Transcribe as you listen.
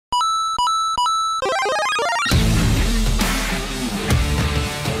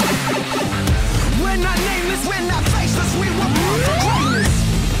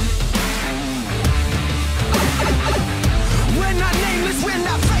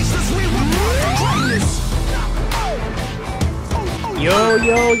Yo,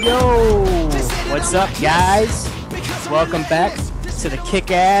 yo, yo! What's up, guys? Welcome back to the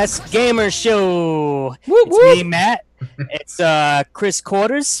Kick-Ass Gamer Show. It's me, Matt. It's Chris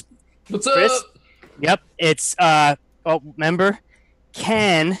Quarters. What's Chris? up? Yep. It's remember,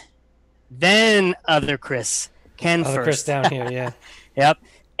 Ken, then other Chris. Ken other first. Chris down here, yeah. Yep.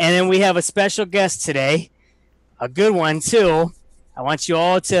 And then we have a special guest today, a good one too. I want you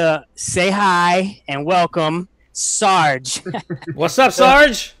all to say hi and welcome Sarge. What's up,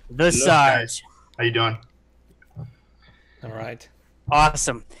 Sarge? The Sarge. How you doing? All right.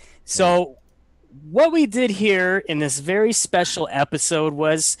 Awesome. So what we did here in this very special episode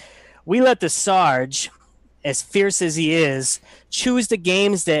was we let the Sarge, as fierce as he is, choose the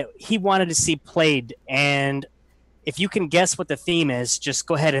games that he wanted to see played. And if you can guess what the theme is, just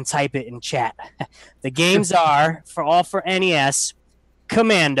go ahead and type it in chat. The games are, for NES,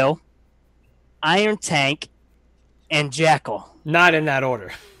 Commando, Iron Tank, and Jackal. Not in that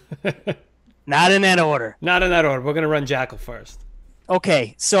order. Not in that order. Not in that order. We're going to run Jackal first.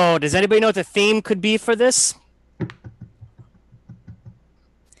 Okay, so does anybody know what the theme could be for this?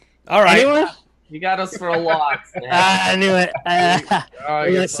 All right. Anyone? You got us for a loss, man. I knew it. Oh,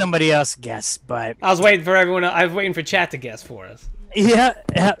 Let somebody else guess, but I was waiting for everyone. I was waiting for chat to guess for us. yeah.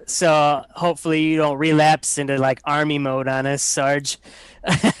 So hopefully you don't relapse into like army mode on us, Sarge.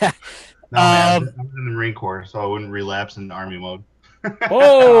 No, man, I'm in the Marine Corps, so I wouldn't relapse into Army mode.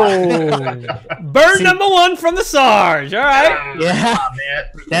 Oh, bird number one from the Sarge. All right. Yeah, Oh, man.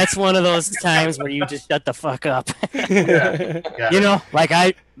 that's one of those times where you just shut the fuck up. Yeah. You know, like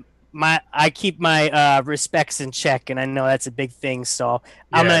I keep my respects in check, and I know that's a big thing. So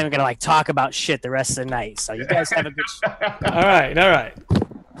I'm not Yeah. even gonna like talk about shit the rest of the night. So you guys have a good. All right. All right.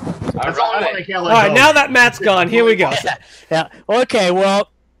 That's the only one I can't All let right. go. Now that Matt's gone, here we go. Yeah. Okay. Well,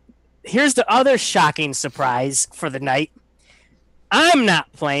 here's the other shocking surprise for the night. I'm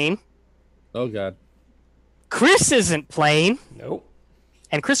not playing. Oh God. Chris isn't playing, Nope.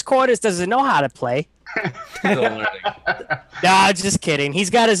 and Chris Quarters doesn't know how to play. Still learning. Nah, just kidding. He's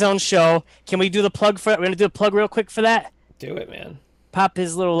got his own show. Can we do the plug for it? We're gonna do a plug real quick for that. Do it, man. Pop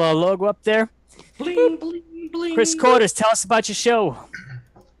his little logo up there. Bling, bling, bling. Chris Quarters, tell us about your show.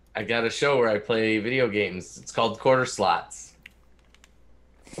 I got a show where I play video games. It's called Quarter Slots.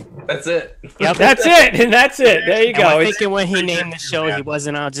 That's it. Yep. That's it. And that's it. There you And go. we're It's- thinking when he named the show, he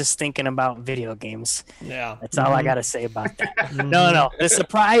wasn't just thinking about video games. yeah. That's all I gotta say about that. No. The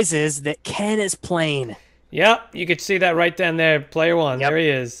surprise is that Ken is playing. Yep. You could see that right down there. Player one. Yep. There he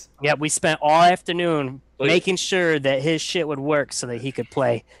is. Yep, we spent all afternoon Wait. making sure that his shit would work so that he could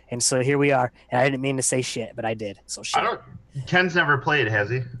play. And so here we are. And I didn't mean to say shit, but I did. So shit. I don't. Ken's never played, has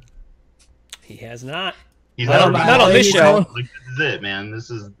he? He has not. He's Not never on- not on this show. Like, this is it, man. This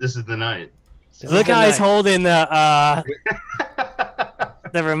is the night. Look how he's holding the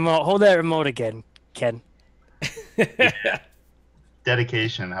remote. Hold that remote again, Ken.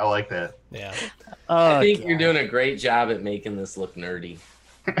 Dedication. I like that. Yeah. Oh, I think God. you're doing a great job at making this look nerdy.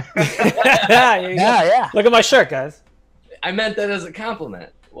 Yeah. Look at my shirt, guys. I meant that as a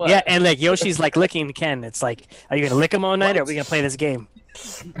compliment. What? Yeah, and like Yoshi's like licking Ken. It's like, are you gonna lick him all night, or are we gonna play this game?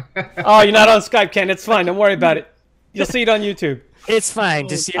 Oh, you're not on Skype, Ken. It's fine. Don't worry about it. You'll see it on YouTube. It's fine.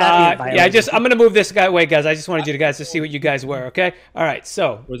 Just you're not being Yeah, violent. I'm gonna move this guy away, guys. I just wanted you guys to see what you guys were. Okay. All right.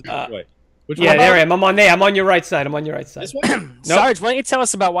 So. Where's wait. Which Yeah, one? there I am. I'm on there. I'm on your right side. I'm on your right side. This one? Sarge, why don't you tell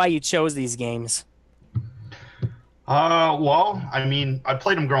us about why you chose these games? Well, I mean, I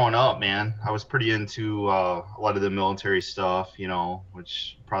played them growing up, man. I was pretty into a lot of the military stuff, you know,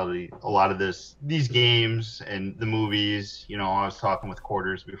 which probably a lot of these games and the movies, you know, I was talking with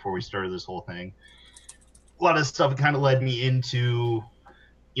Quarters before we started this whole thing. A lot of stuff kind of led me into,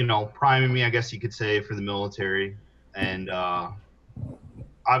 you know, priming me, I guess you could say, for the military. And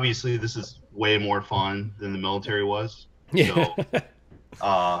obviously this is way more fun than the military was. Yeah.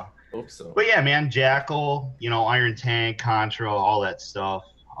 So, Hope so. but yeah, man, Jackal, you know, Iron Tank, Contra, all that stuff.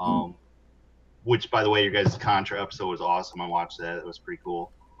 Which, by the way, your guys' Contra episode was awesome. I watched that; it was pretty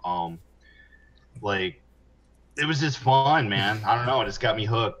cool. Like, it was just fun, man. I don't know, it just got me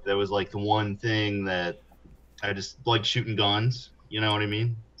hooked. That was like the one thing that I just like shooting guns. You know what I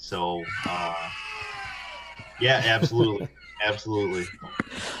mean? So, yeah, absolutely, absolutely.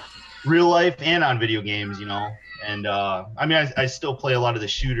 Real life and on video games, you know. And I mean, I still play a lot of the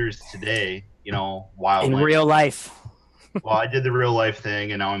shooters today, you know, In Wildlands. real life. Well, I did the real life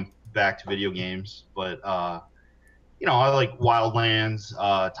thing, and now I'm back to video games. But you know, I like Wildlands,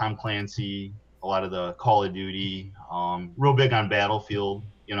 Tom Clancy, a lot of the Call of Duty. Real big on Battlefield,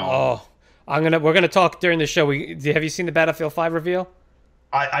 you know. Oh, we're gonna talk during the show. Have you seen the Battlefield 5 reveal?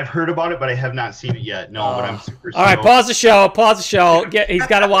 I've heard about it, but I have not seen it yet. No, but I'm super. All right, pause the show. Pause the show. He's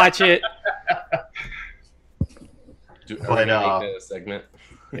got to watch it. Are we gonna make that a segment?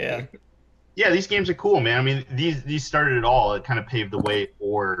 Yeah. Yeah, these games are cool, man. I mean, these started it all. It kind of paved the way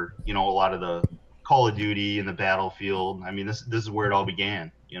for, you know, a lot of the Call of Duty and the Battlefield. I mean, this is where it all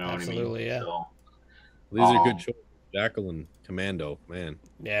began. You know Absolutely, what I mean? yeah. So, These are good choices. Jackal and Commando, man.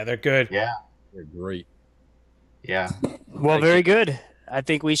 Yeah, they're good. yeah, They're great. yeah. Well, very good. I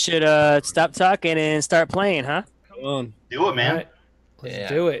think we should stop talking and start playing, huh? Come on. Do it, man. All right. Let's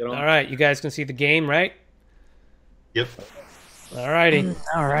do it. All right, you guys can see the game, right? Yep. All righty.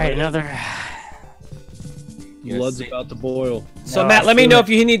 All right, another. Blood's about to boil. So, Matt, let me know if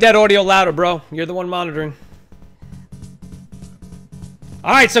you need that audio louder, bro. You're the one monitoring.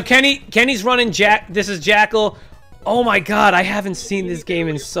 All right, so Kenny's running This is Jackal. Oh my God, I haven't seen this game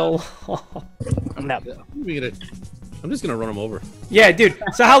in so long. I'm just gonna run him over. Yeah, dude.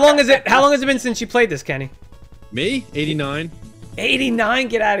 So how long has it been since you played this, Kenny? Me? 89. 89.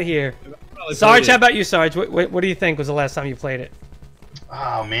 Get out of here. Sarge, how about you, Sarge? What do you think was the last time you played it?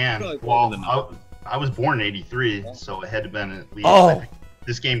 Oh man. Well, I was born in '83, so it had to have been at least. Oh. I think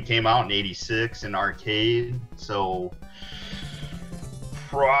this game came out in '86 in arcade, so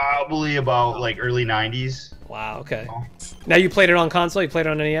probably about like early '90s. Wow. Okay. Now you played it on console. You played it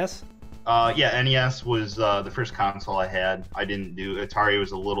on NES. Yeah, NES was the first console I had. I didn't do Atari.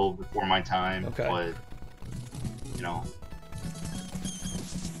 Was a little before my time. Okay. But you know.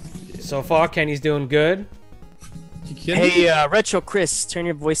 So far, Kenny's doing good. Hey, Retro Chris, turn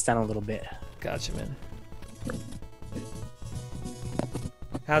your voice down a little bit. Gotcha, man.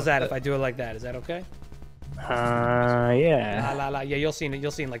 How's that if I do it like that? Is that okay? Yeah. Yeah, you'll see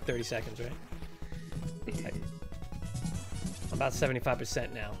in like 30 seconds, right? I'm about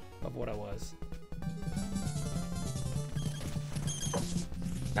 75% now of what I was.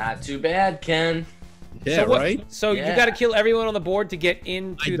 Not too bad, Ken. Yeah, right? So you got to kill everyone on the board to get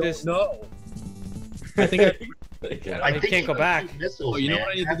into this. No. I think I think can't go back. Missiles, you know man.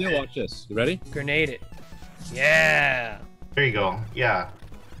 what I need to do? Watch this. You ready? Grenade it. Yeah. There you go. Yeah.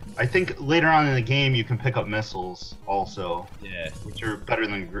 I think later on in the game you can pick up missiles also. Yeah. Which are better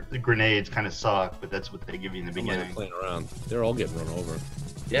than the grenades. Kind of suck, but that's what they give you in the beginning. Playing around. They're all getting run over.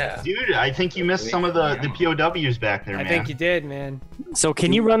 Yeah. Dude, I think you missed some of the POWs back there, man. I think you did, man. So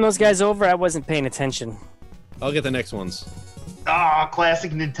can you run those guys over? I wasn't paying attention. I'll get the next ones. Ah,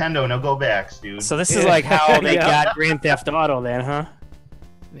 classic Nintendo. No go backs, dude. So this is like how they Yeah. got Grand Theft Auto then, huh?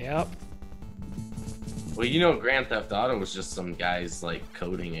 Yep. Well, you know, Grand Theft Auto was just some guys like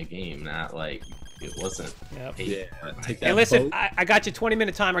coding a game, not like it wasn't. Yep. paid. Take that Hey, listen, boat. I got your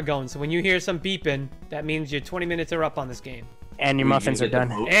 20-minute timer going, so when you hear some beeping, that means your 20 minutes are up on this game. And your muffins are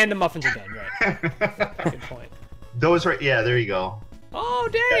done. And the muffins are done, right? Good point. Those right. Yeah, there you go. Oh,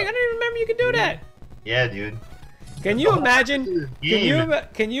 dang, I didn't even remember you could do that. Yeah, dude. Can you imagine? Game.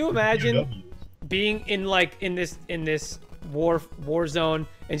 Can you imagine POWs. being in this war zone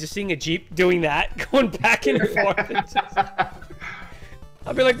and just seeing a Jeep doing that, going back and forth? And just,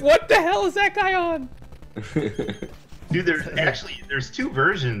 I'll be like, what the hell is that guy on? Dude, there's two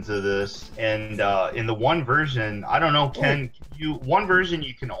versions of this, and in the one version, I don't know, Ken, one version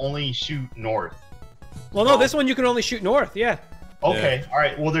you can only shoot north. Well, no, this one you can only shoot north. Yeah. Okay, all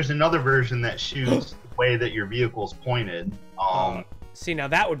right. Well, there's another version that shoots the way that your vehicle's pointed. See, now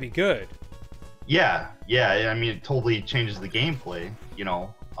that would be good. Yeah. I mean, it totally changes the gameplay, you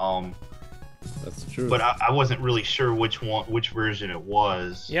know. That's true. But I wasn't really sure which version it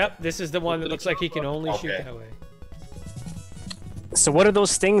was. Yep, this is the one that looks like he can only shoot Okay. that way. So what are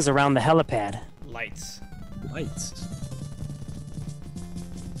those things around the helipad? Lights. Lights.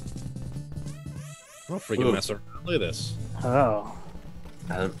 I'll freaking mess around. Look at this. Oh.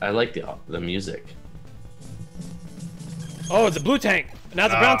 I like the music. Oh, it's a blue tank. Now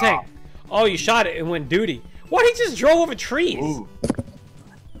it's a brown tank. Oh, you shot it and went duty. What? He just drove over trees. Ooh.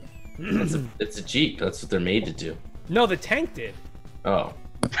 It's a Jeep. That's what they're made to do. No, the tank did. Oh.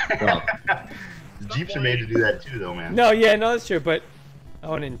 Well, Jeeps are made to do that too, though, man. No, yeah, no, that's true. But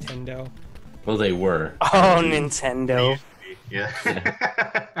oh, Nintendo. well, they were. Oh, Nintendo. Yeah.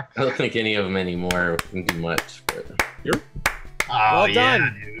 I don't think any of them anymore can do much. But... Oh, Well yeah,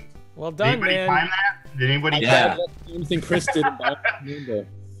 done. dude. Well done, Anybody man. time that? Did anybody Yeah. time Same thing Chris did about Commando.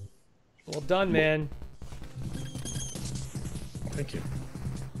 Well done, man. Thank you.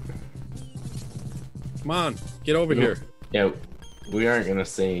 Come on, get over here. Yeah, we aren't gonna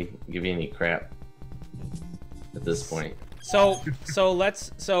give you any crap at this point. So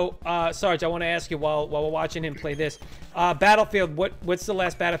Sarge, I want to ask you while we're watching him play this, Battlefield. What's the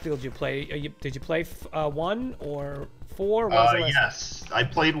last Battlefield you played? Did you play 1 or 4? What was the last? Yes. I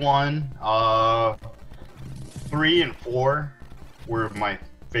played 1. 3 and 4 were my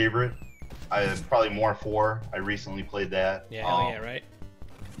favorite. Probably more 4. I recently played that. Yeah, hell yeah, right?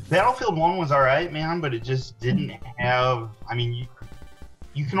 Battlefield 1 was alright, man, but it just didn't have. I mean,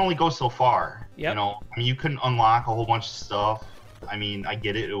 you can only go so far. Yep. You know, I mean, you couldn't unlock a whole bunch of stuff. I mean, I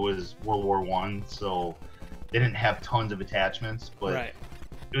get it. It was World War I, so they didn't have tons of attachments, but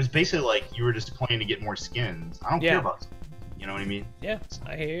it was basically like you were just playing to get more skins. I don't care about skins. You know what I mean? Yeah,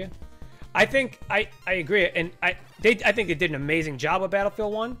 I hear you. I think I agree, and I think they did an amazing job of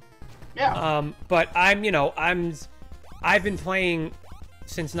Battlefield 1. Yeah. But I've been playing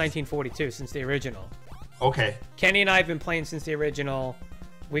since 1942, since the original. Okay. Kenny and I have been playing since the original.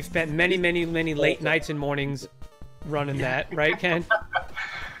 We've spent many late nights and mornings running that, right, Ken?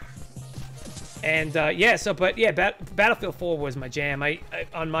 And Battlefield 4 was my jam. I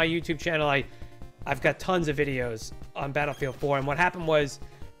on my YouTube channel, I've got tons of videos on Battlefield 4. And what happened was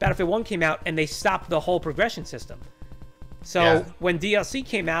Battlefield 1 came out and they stopped the whole progression system. So when DLC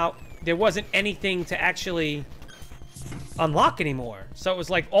came out, there wasn't anything to actually unlock anymore. So it was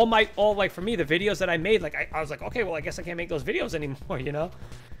like all for me, the videos that I made, like I was like, okay, well, I guess I can't make those videos anymore, you know?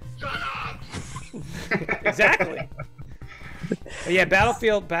 Shut up! Exactly. But yeah,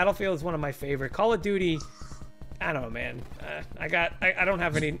 Battlefield is one of my favorite. Call of Duty, I don't know, man. I don't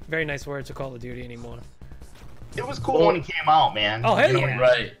have any very nice words for Call of Duty anymore. It was cool when it came out, man. Oh, hell yeah.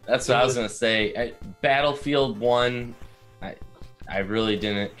 Right. That's what I was gonna say. Battlefield 1, I really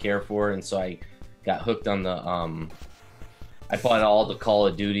didn't care for it, and so I got hooked on the I bought all the Call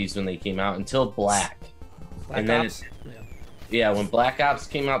of Duties when they came out until Black. And then when Black Ops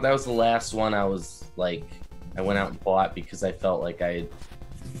came out, that was the last one I was like, I went out and bought because I felt like I had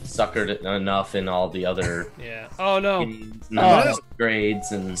suckered it enough in all the other Oh no.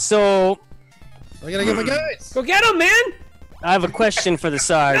 grades and So I gotta get my guys. Go get him, man! I have a question for the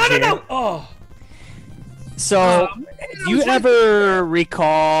Sarge. No. Oh. So, do you ever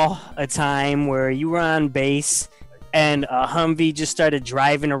recall a time where you were on base and a Humvee just started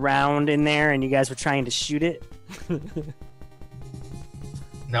driving around in there and you guys were trying to shoot it?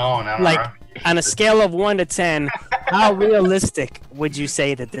 No. Like, on a scale of 1 to 10, how realistic would you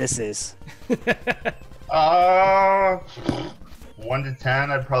say that this is? 1 to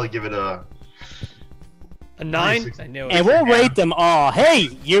 10, I'd probably give it a 9? I knew it. And we'll rate them all. Hey,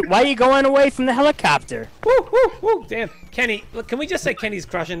 why are you going away from the helicopter? Woo. Damn. Kenny, look, can we just say Kenny's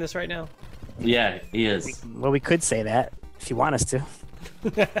crushing this right now? Yeah, he is. Well, we could say that if you want us to. You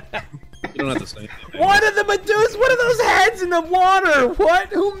don't have to say anything. What are the Medusa? What are those heads in the water? What?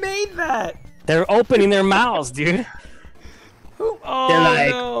 Who made that? They're opening their mouths, dude. Who? Oh, They're like,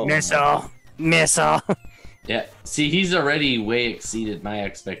 no. missile. Yeah, see, he's already way exceeded my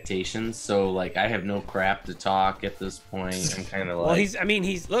expectations, so like I have no crap to talk at this point. I'm kind of like, Well,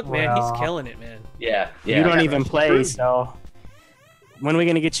 look, man, he's killing it, man. Yeah. You don't even play, so when are we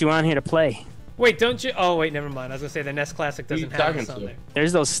gonna get you on here to play? Wait, don't you? Oh, wait, never mind. I was gonna say the NES Classic doesn't have this on there.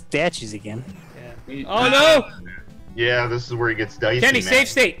 There's those statues again. Yeah. Oh no! Yeah, this is where it gets dicey, Kenny, man. safe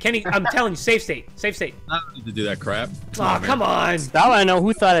state. Kenny, I'm telling you, safe state. Safe state. I don't need to do that crap. Oh, come on. All I know,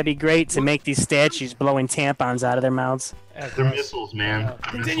 who thought it'd be great to make these statues blowing tampons out of their mouths? They're missiles, man.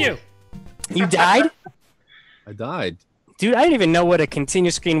 Continue. You died? I died. Dude, I didn't even know what a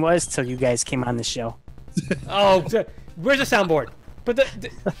continuous screen was till you guys came on the show. Oh, where's the soundboard? But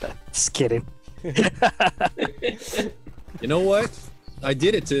Just kidding. You know what? I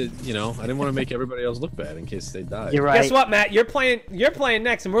did it to, I didn't want to make everybody else look bad in case they died. You're right. Guess what, Matt? You're playing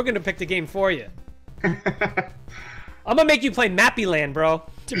next, and we're gonna pick the game for you. I'm gonna make you play Mappy Land, bro.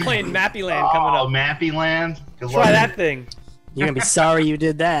 You're playing Mappy Land coming up. Oh, Mappy Land. Try that thing. You're gonna be sorry you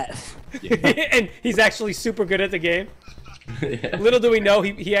did that. And he's actually super good at the game. Yeah. Little do we know,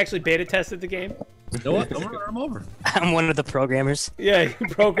 he actually beta tested the game. You know what? I'm over. I'm one of the programmers. Yeah, he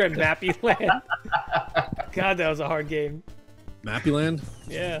programmed Mappy Land. God, that was a hard game. Mappyland?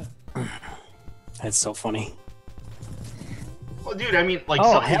 Yeah. That's so funny. Well, dude, I mean, like,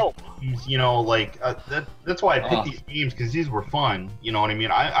 help. Games, that's why I picked these games, because these were fun. You know what I mean?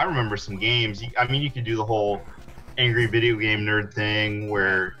 I remember some games. I mean, you could do the whole angry video game nerd thing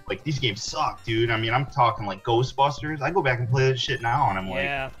where, like, these games suck, dude. I mean, I'm talking, like, Ghostbusters. I go back and play that shit now, and I'm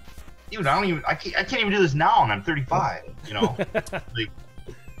like, dude, I can't even do this now, and I'm 35, Like,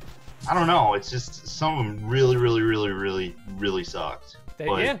 I don't know. It's just some of them really, really, really, really, really sucked.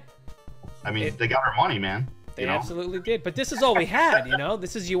 I mean, they got our money, man. They absolutely did. But this is all we had,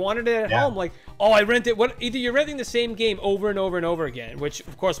 This is, you wanted it at home. Like, oh, I rented. Either you're renting the same game over and over and over again, which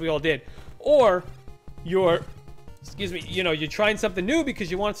of course we all did, or you're you're trying something new because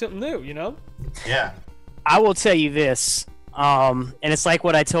you want something new, Yeah. I will tell you this. And it's like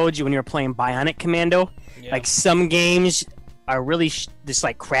what I told you when you were playing Bionic Commando. Yeah. Like some games are really just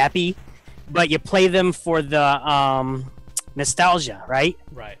like crappy, but you play them for the nostalgia, right?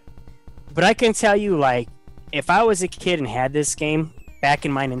 Right. But I can tell you, like, if I was a kid and had this game back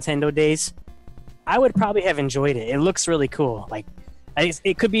in my Nintendo days, I would probably have enjoyed it. It looks really cool. Like,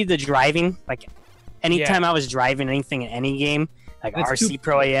 it could be the driving. Like, anytime I was driving anything in any game, like That's RC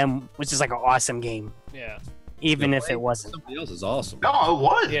Pro AM, which is like an awesome game, Yeah. even Yeah, if it wasn't. Somebody else is awesome. No, it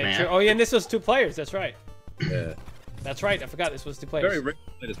was, Yeah. man. True. Oh yeah, and this was 2 players. That's right. Yeah. That's right. I forgot this was 2 players. Very rare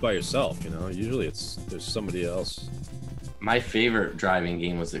to play this by yourself, you know. Usually there's somebody else. My favorite driving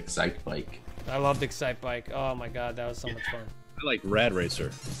game was Excite Bike. I loved Excite Bike. Oh my god, that was so much fun. I like Rad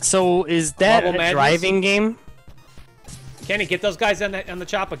Racer. So is that Bubble a Madness? driving game? Kenny, get those guys on the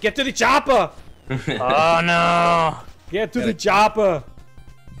chopper. Get to the chopper. Oh no! Get to the chopper.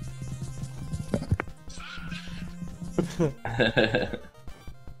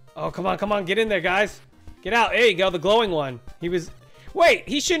 Oh, come on, get in there, guys. Get out. There you go, the glowing one. He was... Wait,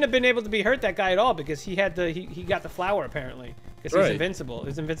 he shouldn't have been able to be hurt, that guy, at all, because he had the... He got the flower, apparently. Because he's Right. invincible.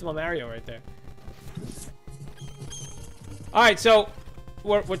 There's Invincible Mario right there. Alright, so...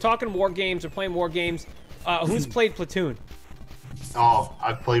 We're talking war games. We're playing war games. Who's played Platoon? Oh,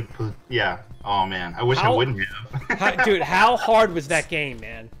 I played. Yeah. Oh man, I wish I How- wouldn't have. Dude, how hard was that game,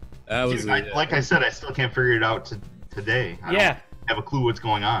 man? That was Dude, like I said, I still can't figure it out today. I Yeah. don't have a clue what's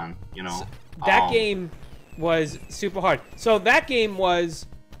going on. You know. That game was super hard. So that game was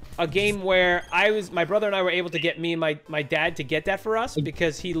a game where my brother and I were able to get me and my dad to get that for us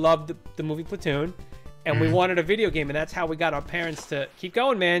because he loved the movie Platoon, and we wanted a video game, and that's how we got our parents to keep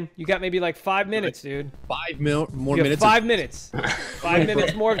going, man. You got maybe like 5 minutes, dude. 5 more You have minutes. 5 minutes. 5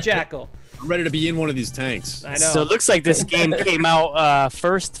 minutes more of Jackal. I'm ready to be in one of these tanks. I know. So it looks like this game came out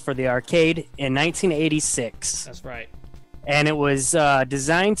first for the arcade in 1986, That's right. and it was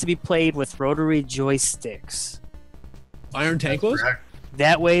designed to be played with rotary joysticks. Iron Tankless? Correct.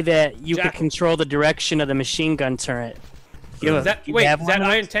 That way that you could Jackal. control the direction of the machine gun turret. You Is that, you wait, have is that one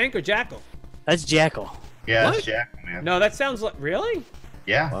of Iron those? Tank or Jackal? That's Jackal. Yeah, What? it's Jack, man. No, that sounds like... Really?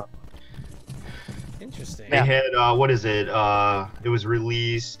 Yeah. Wow. Interesting. They had what is it? It was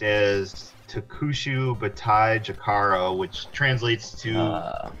released as Takushu Batai Jakara, which translates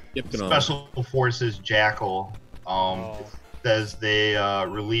to Skip on. Special Forces Jackal. Oh. It says they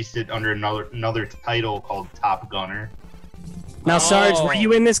released it under another title called Top Gunner. Now, Sarge, Oh. were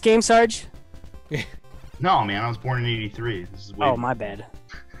you in this game, Sarge? No, man, I was born in '83. This is way Oh, my bad.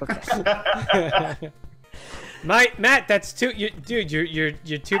 Okay. Matt, that's 2. Dude, you're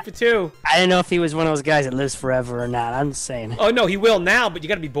 2 for 2. I didn't know if he was one of those guys that lives forever or not. I'm just saying. Oh no, he will now, but you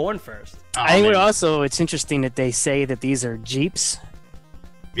got to be born first. Oh, I think man. also it's interesting that they say that these are Jeeps.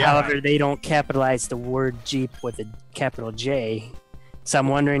 Yeah, However, they don't capitalize the word Jeep with a capital J. So I'm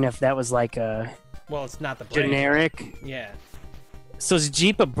wondering if that was like a Well, it's not the brand. generic. Yeah, So is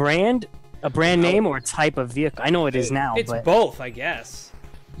Jeep a brand name, or a type of vehicle? I know it is now, it's but both, I guess.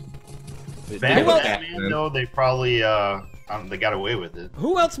 back Well, then, though, they probably they got away with it.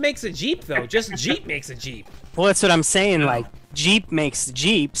 Who else makes a Jeep though? Just Jeep makes a Jeep. well, that's what I'm saying. Like Jeep makes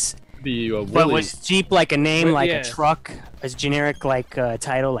Jeeps, Be but Willie. was Jeep like a name, Well, like yeah. a truck, as generic like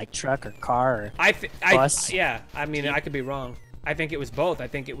title, like truck or car? Or... Bus. Yeah. I mean, I could be wrong. I think it was both. I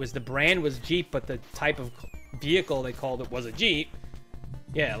think it was the brand was Jeep, but the type of vehicle they called it was a Jeep.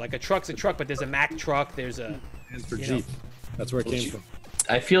 Yeah, like a truck's a truck, but there's a Mack truck. There's a Stands for you know. Jeep. That's where it came from.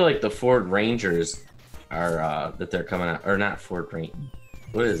 I feel like the Ford Rangers are that they're coming out, or not Ford Ranger.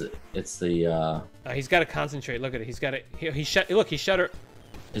 What is it? It's the he's got to concentrate. Look at it. He's got it. He shut. Look, he shut her.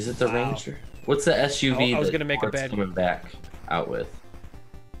 is it the Wow. Ranger? What's the SUV I was that gonna make a Ford's bed. coming back out with?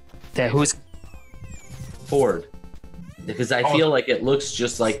 That who's Ford. Because I feel like it looks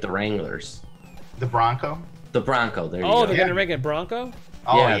just like the Wranglers. The Bronco. The Bronco, there you Oh, go. they're Yeah. gonna make a Bronco.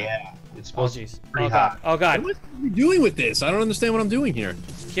 Oh Yeah. yeah, it's Oh supposed to jeez. be pretty Oh god. hot. Oh god. What are we doing with this? I don't understand what I'm doing here.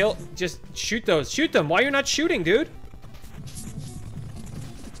 Kill. Just shoot those. Shoot them. Why you're not shooting, dude?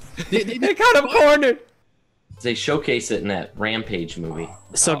 They They got him cornered. They showcase it in that Rampage movie.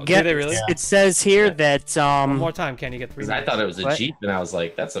 so Oh, get did they really? it says here that One more time, Ken. You get 3 Because I thought it was a What? Jeep, and I was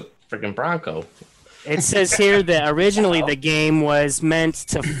like, that's a freaking Bronco. it says here that originally the game was meant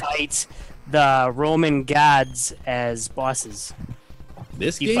to fight the Roman gods as bosses.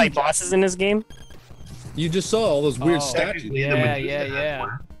 This You game, fight bosses in this game? you just saw all those weird Oh. statues. Technically, the Yeah, Medusa yeah, heads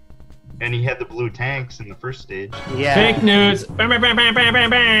were. And he had the blue tanks in the first stage. Yeah. Fake news. Bang, bang, bang, bang, bang, bang,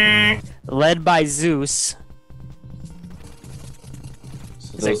 bang. Led by Zeus. So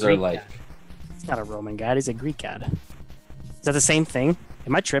It's a those are Greek like, god. It's not a Roman god, he's a Greek god. Is that the same thing?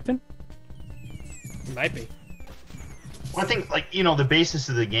 Am I tripping? Might be. Well, I think, like, the basis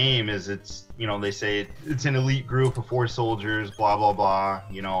of the game is it's, they say it's an elite group of 4 soldiers, blah, blah, blah.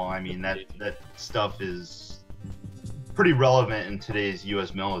 I mean, that stuff is pretty relevant in today's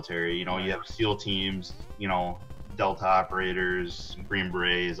U.S. military. You have SEAL teams, Delta operators, Green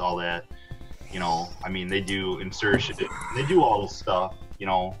Berets, all that. I mean, they do insertion, they do all this stuff,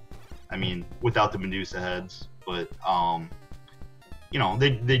 I mean, without the Medusa heads, but,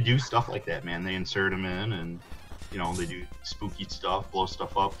 they do stuff like that, man. They insert them in and, they do spooky stuff, blow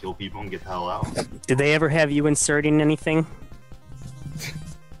stuff up, kill people, and get the hell out. Did they ever have you inserting anything?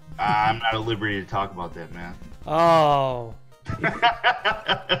 I'm not at liberty to talk about that, man. Oh.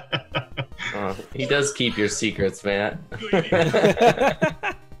 He does keep your secrets, Matt.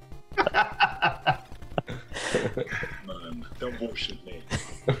 Man, don't bullshit me.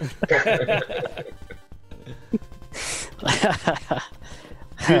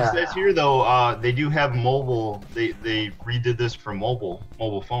 It says here though, they do have mobile. They redid this for mobile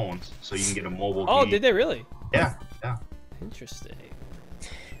phones, so you can get a mobile. Oh, game. did they really? Yeah. Interesting.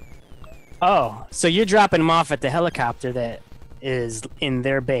 Oh, so you're dropping them off at the helicopter that is in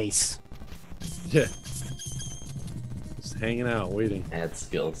their base. Yeah. Just hanging out, waiting. Add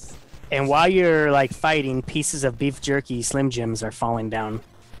skills. And while you're like fighting, pieces of beef jerky Slim Jims are falling down.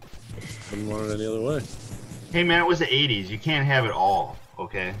 Wouldn't want it any other way. Hey man, it was the '80s. You can't have it all.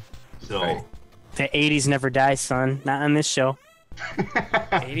 Okay. So. Right. The 80s never die, son. Not on this show.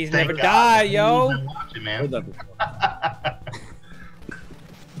 80s Thank never God. die, yo. Who's been watching, man? Heard that before.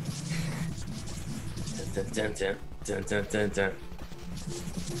 Dun, dun, dun, dun, dun, dun, dun.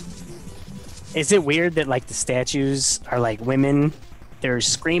 Is it weird that like the statues are like women? They're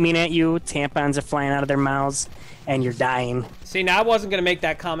screaming at you, tampons are flying out of their mouths, and you're dying. See, now I wasn't gonna make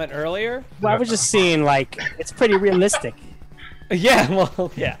that comment earlier. Well, I was just seeing like it's pretty realistic. Yeah,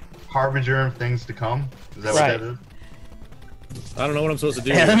 well, yeah. Harbinger of things to come. Is that Right. what that is? I don't know what I'm supposed to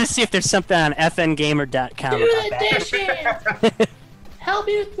do. Yeah, let here. me see if there's something on fngamer.com about that. Help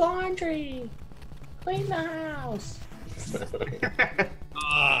me with laundry. Clean the house.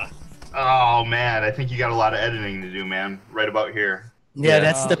 Oh man, I think you got a lot of editing to do, man. Right about here. Yeah,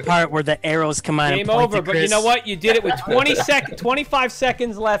 that's the part where the arrows come on. Game and point over, to but you Chris. know what? You did it with 25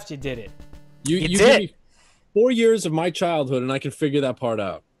 seconds left. You did it. You It's give it. me 4 years of my childhood, and I can figure that part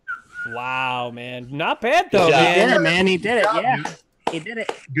out. Wow, man. Not bad though, He did man. it, man. He did it. Yeah, he did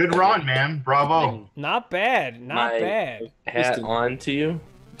it. Good run, man. Bravo. Not bad. Not My- bad. Hat on to you.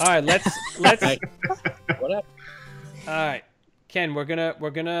 All right, let's. Hey, what happened? All right, Ken, we're gonna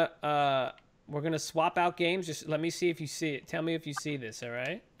swap out games. Just let me see if you see it. Tell me if you see this. All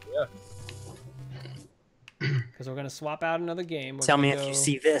right. Yeah. Because we're gonna swap out another game. We're Tell me gonna if you go-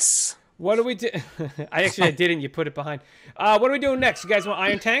 see this. What do we do? I didn't. You put it behind. What are we doing next? You guys want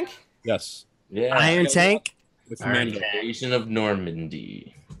Iron Tank? Yes. Yeah. Iron Tank. With Iron Commando. Tank. Invasion of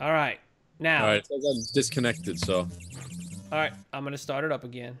Normandy. All right. Now. All right. So I'm disconnected. So. All right. I'm gonna start it up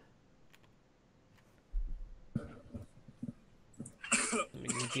again. Let me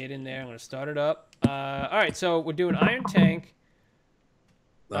just get in there. I'm gonna start it up. All right. So we're doing Iron Tank.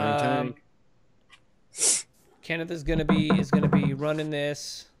 Iron Tank. Kenneth is gonna be running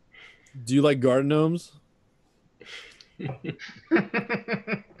this. Do you like garden gnomes?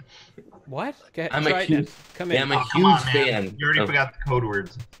 What? Okay, I'm a try it huge- now. Come Yeah, in. I'm a Come on, huge man. fan. You already of- forgot the code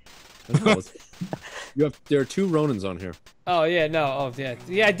words. There are 2 Ronins on here. Oh yeah, no. Oh yeah,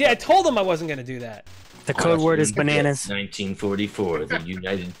 yeah. I did. I told him I wasn't gonna do that. The code word is bananas. 1944, the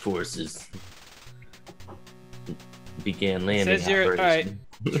United Forces began landing Says you're all right. operation.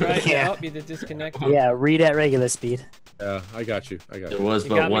 Try it. Yeah. Help you to disconnect. Yeah, read at regular speed. Yeah, I got you. I got There you. was You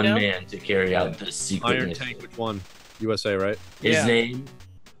but got me one now? man to carry out this secret Iron mission. Tank, which one? USA, right? His Yeah. name,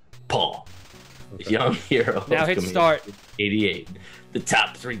 Paul, a Okay. young hero. Now of hit Commando start. 88, the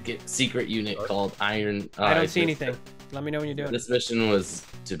top 3 secret unit called Iron. I don't see this- anything. Let me know when you're doing it. This mission was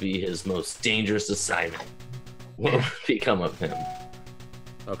to be his most dangerous assignment. What would become of him?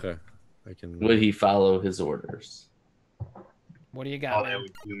 Okay. I can. Would he follow his orders? What do you Oh, got, that man?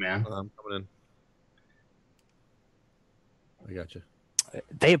 was you, man. I'm coming in. I got you.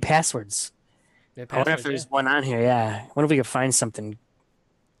 They have passwords. Yeah, I wonder if passwords, there's one on here. Yeah. I wonder if we could find something.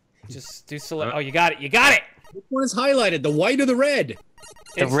 yeah. Just do select. Oh, you got it. You got it. Which one is highlighted? The white or the red?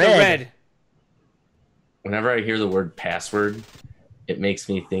 It's red. the red. Whenever I hear the word password, it makes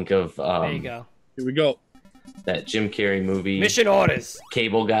me think of There you go. Here we go. that Jim Carrey movie, Mission orders.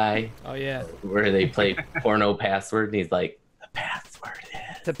 Cable Guy, Oh yeah. where they play porno password, and he's like, the password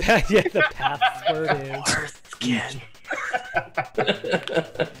is The password is. Earth skin.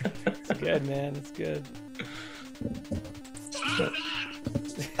 It's good, man. It's good.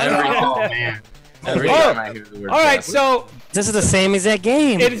 Oh man. Every Oh, time I hear the word All right, Jackal. so This is the same exact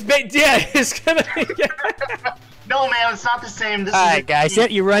game. it is. Yeah, it's gonna. No, man, it's not the same. This All is right, guys. Yeah,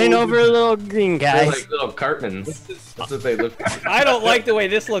 you're running over a little green They're guys. like little Cartmans. That's what they look like. I don't like the way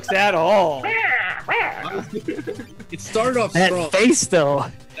this looks at all. It started off That strong. face, though.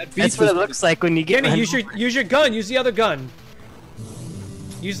 That That's what it looks like when you get. Kenny, run use your gun. Use the other gun.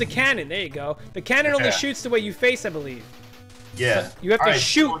 Use the cannon. There you go. The cannon only Yeah. shoots the way you face, I believe. Yeah. You have to All right,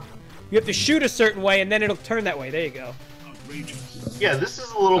 shoot. so- You have to shoot a certain way, and then it'll turn that way. There you go. Yeah, this is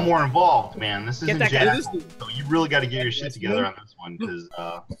a little more involved, man. This isn't that guy. Jackal, so you really got to get your shit together on this one, because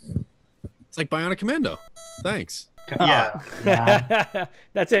It's like Bionic Commando. Thanks. yeah. Yeah.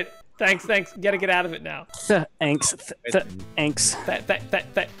 That's it. Thanks. Gotta get out of it now. Thanks. Thanks.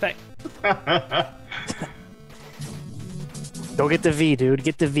 Thanks. Go get the V, dude.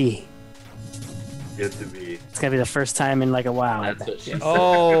 Get the V. Get to be. It's gonna be the first time in like a while. That's what she said.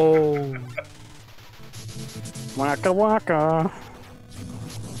 Oh. Waka waka.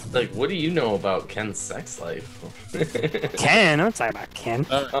 Like, what do you know about Ken's sex life? Ken, I'm talking about Ken.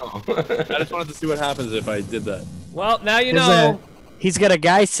 Oh. I just wanted to see what happens if I did that. Well, now you There's know. He's got a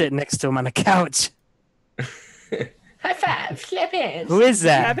guy sitting next to him on the couch. High five, slap hands. Who is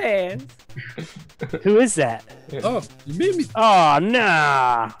Have that? hands. Who is that? Oh, you made me. Oh,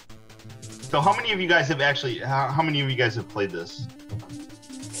 nah. So how many of you guys have actually? How many of you guys have played this?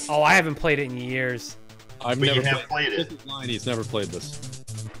 Oh, I haven't played it in years. I've But you never have played it. This is lying. He's never played this.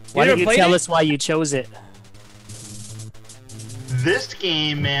 Why never don't you played tell it? us why you chose it? This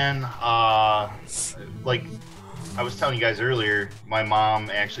game, man. Like I was telling you guys earlier, my mom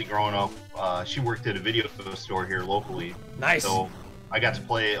actually growing up, she worked at a video store here locally. Nice. So I got to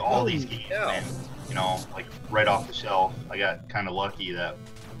play all these games, yeah. and like right off the shelf. I got kind of lucky that,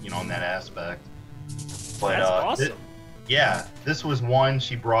 in that aspect. But That's awesome. yeah, this was one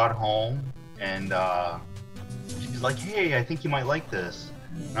she brought home, and she's like, "Hey, I think you might like this."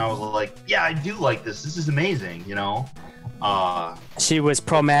 And I was like, "Yeah, I do like this. This is amazing," She was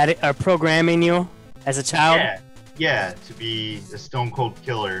programming you as a child? Yeah, to be a stone cold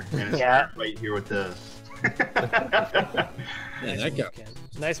killer, and it's Yeah. right here with this. Yeah, that guy. Ken.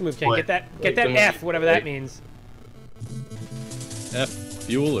 Nice move, Ken. What? Get that F, whatever that means. F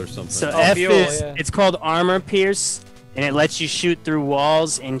fuel or something. So Oh, F fuel, is, yeah. it's called Armor Pierce, and it lets you shoot through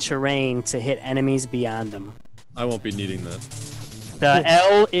walls and terrain to hit enemies beyond them. I won't be needing that. The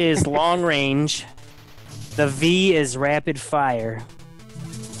L is long range. The V is rapid fire.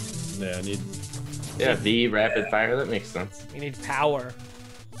 Yeah, I need. Yeah, V, rapid fire, that makes sense. You need power.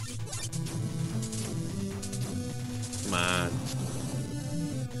 Come on.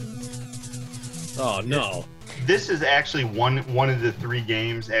 Oh no. This is actually one of the three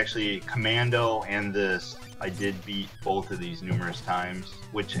games. Actually, Commando and this, I did beat both of these numerous times.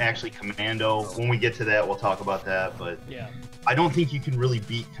 Which actually, Commando. When we get to that, we'll talk about that. But Yeah. I don't think you can really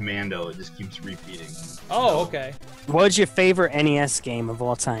beat Commando. It just keeps repeating. Oh, okay. What's your favorite NES game of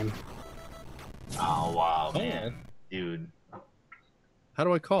all time? Oh wow, man, dude. How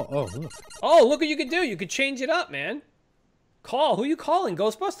do I call? Oh, look. Oh, look what you could do. You could change it up, man. Call. Who you calling?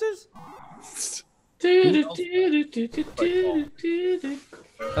 Ghostbusters?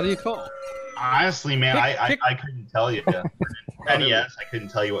 How do you call? Honestly, man, Pick- I couldn't tell you. NES, I couldn't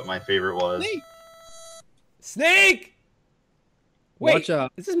tell you what my favorite was. Snake! Wait, Watch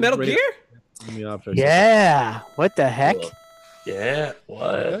out. is this Metal Radio- Gear? Enemy object. Yeah. What the heck? Yeah, what?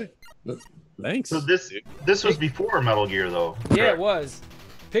 Okay. Thanks. So this was before Metal Gear, though. Yeah, it correct? was.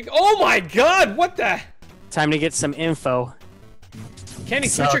 Oh my God! What the? Time to get some info. Kenny,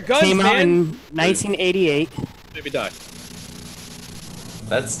 So, switch your guns, came out man. in 1988. Maybe die.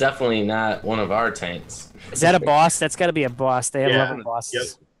 That's definitely not one of our tanks. Is that a boss? That's got to be a boss. They have Yeah. level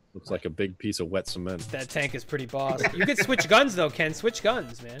bosses. Looks like a big piece of wet cement. That tank is pretty boss. You could switch guns though, Ken. Switch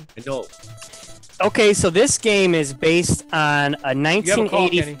guns, man. I know. Okay, so this game is based on a You have a call,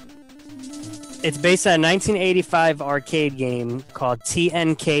 1980. Kenny. It's based on a 1985 arcade game called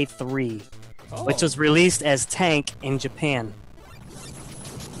TNK3, Oh. which was released as Tank in Japan.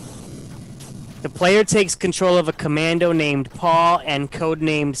 The player takes control of a commando named Paul and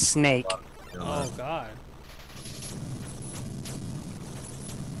codenamed Snake. Oh God.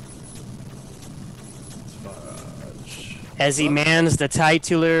 As he mans the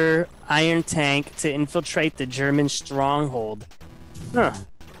titular iron tank to infiltrate the German stronghold. Huh.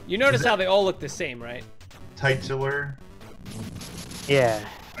 You notice how they all look the same, right? Titular. Yeah.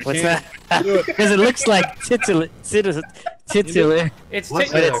 What's can't that? Because it looks like titular. It's Let's titular.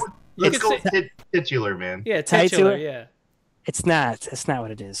 go. You Let's could go say, titular, man. yeah, Titular? titular. Yeah. It's not. That's not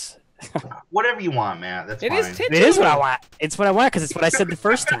what it is. Whatever you want, Matt. That's fine. It is It is what I want. It's what I want because it's what I said the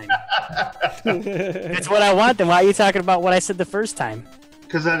first time. It's what I want. Then why are you talking about what I said the first time?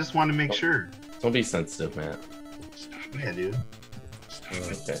 Because I just wanted to make sure. Don't be sensitive, Matt. Yeah, dude. Okay.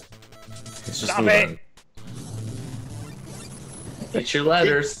 Let's just Stop move it. on. Get your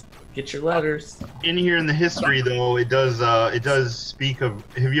letters. Get your letters. In here in the history, though, it does speak of.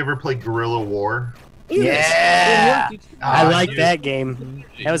 Have you ever played Guerrilla War? Yeah, I like dude, that game.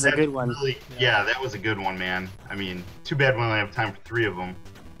 That was a that's good one. Really, yeah, that was a good one, man. I mean, too bad we only have time for 3 of them,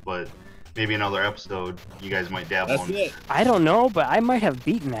 but maybe another episode you guys might dabble That's in. it. I don't know, but I might have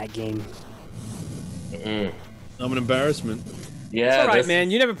beaten that game. I'm an embarrassment. Yeah, It's all right, this-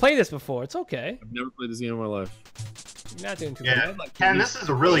 man. You never played this before. It's okay. I've never played this game in my life. You're not doing too Yeah, bad. Ken, this is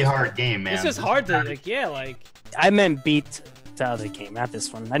a really hard game, man. This is hard to like. Yeah, like. I meant beat the other game, not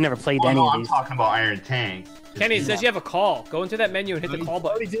this one. I never played Oh, any no, of I'm these. talking about Iron Tank. Kenny, it says you have a call. Go into that menu and hit the call I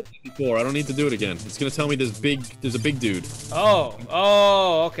already button. did that before. I don't need to do it again. It's gonna tell me there's a big dude.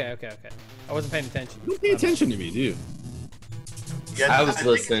 Oh, okay. I wasn't paying attention. You don't pay attention to me, do you? Yeah, I was think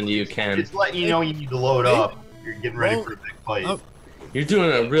listening to you, Ken. It's letting you know you need to load up. You're getting ready for a big fight. Oh. You're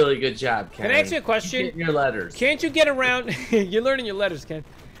doing a really good job, Ken. Can I ask you a Keep question? getting your letters. Can't you get around? You're learning your letters, Ken.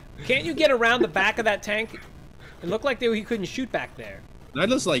 Can't you get around the back of that tank? It looked like he couldn't shoot back there. Can I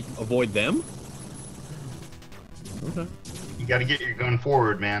just like avoid them? Okay. You got to get your gun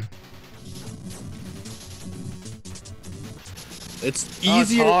forward, man. It's Oh,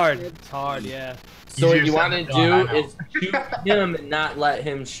 it's easier. hard. It's hard, yeah. So what Easier you said want to than done, I do know. is shoot him and not let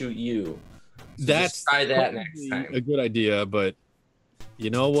him shoot you. That's Just try that next probably time. a good idea, but you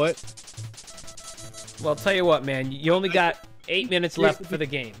know what? Well, I'll tell you what, man. You only got 8 minutes left for the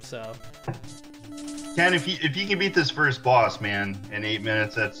game, so. Ken, if you can beat this first boss, man, in 8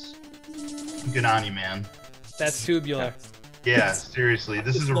 minutes, that's good on you, man. That's tubular. Yeah, seriously,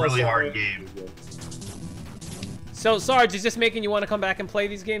 this is a really hard game. So, Sarge, is this making you want to come back and play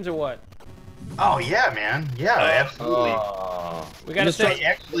these games or what? Oh yeah, man. Yeah, absolutely. Oh. We gotta I say.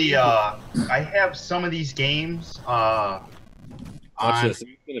 actually, I have some of these games. Watch On this.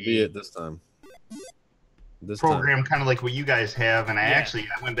 It's gonna be it this time. This program kind of like what you guys have, and I Yeah.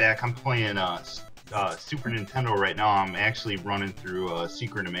 went back. I'm playing Super Nintendo right now. I'm actually running through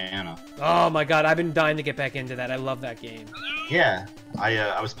Secret of Mana. Oh my god, I've been dying to get back into that. I love that game. Yeah,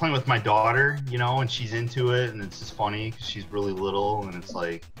 I was playing with my daughter, you know, and she's into it, and it's just funny because she's really little, and it's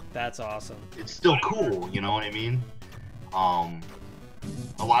like That's awesome. it's still cool, you know what I mean?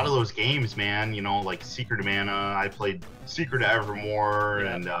 A lot of those games, man, you know, like Secret of Mana. I played Secret of Evermore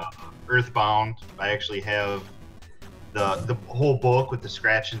Yeah. and Earthbound. I actually have the whole book with the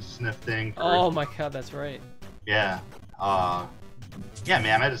scratch and sniff thing. for Oh my god, that's right. Yeah. Yeah,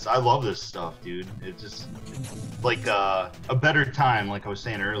 man, I love this stuff, dude. It's just like a better time, like I was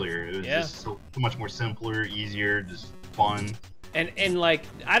saying earlier. It was Yeah. just so much more simpler, easier, just fun. And like,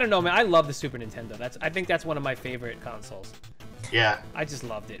 I don't know, man. I love the Super Nintendo. I think that's one of my favorite consoles. Yeah. I just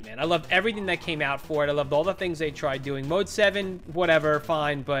loved it, man. I loved everything that came out for it. I loved all the things they tried doing. Mode 7, whatever,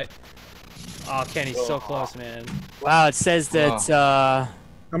 fine, but oh, Kenny's so close, man. Wow, it says that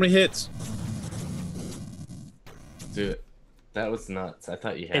How many hits? Dude, that was nuts. I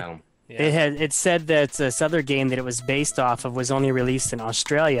thought you had him. Yeah. it said that this other game that it was based off of was only released in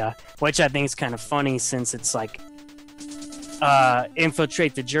Australia, which I think is kind of funny since it's like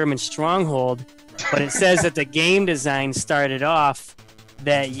infiltrate the German stronghold. But it says that the game design started off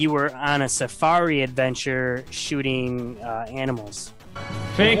that you were on a safari adventure shooting animals.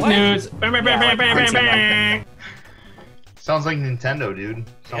 Fake news. Sounds like Nintendo, dude.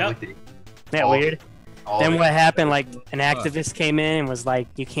 Sounds Yep. like they. Isn't that all- weird? all Then the- what happened? Like an activist came in and was like,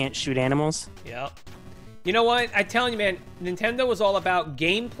 "You can't shoot animals." Yep. You know what? I'm telling you, man, Nintendo was all about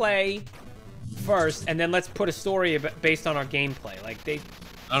gameplay first, and then let's put a story based on our gameplay. Like they.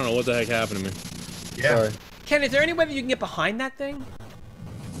 I don't know what the heck happened to me. Yeah. Sorry. Ken, is there any way that you can get behind that thing?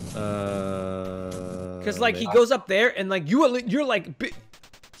 Because like he maybe. goes up there and like you're like,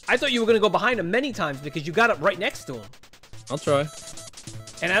 I thought you were gonna go behind him many times because you got up right next to him, I'll try.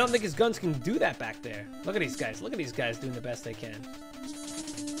 and I don't think his guns can do that back there. Look at these guys. Look at these guys doing the best they can.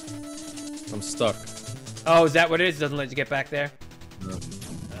 I'm stuck. Oh, is that what it is? Doesn't let you get back there? No.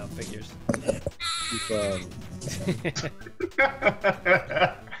 Oh, figures.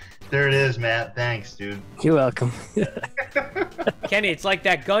 There it is, Matt. Thanks, dude. You're welcome. Kenny, it's like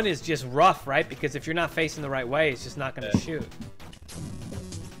that gun is just rough, right? Because if you're not facing the right way, it's just not gonna shoot.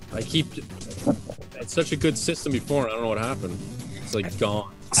 I keep. It's such a good system before. I don't know what happened. It's like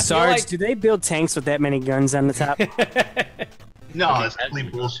gone. Sarge, like- do they build tanks with that many guns on the top? No, it's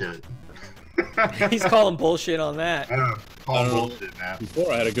complete bullshit. He's calling bullshit on that. calling don't know. bullshit, man.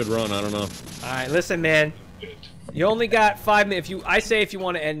 Before I had a good run. I don't know. All right, listen, man. You only got 5 minutes. I say if you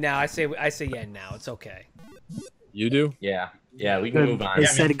want to end now, I say end now. It's okay. You do? Yeah, we can move on. He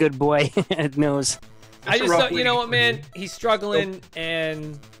said a good boy. It knows. I just thought, you know what, man? He's struggling,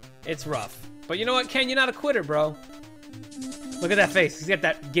 and it's rough. But you know what, Ken? You're not a quitter, bro. Look at that face. He's got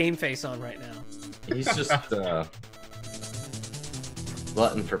that game face on right now. He's just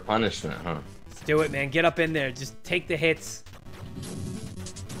glutton for punishment, huh? Let's do it, man. Get up in there. Just take the hits.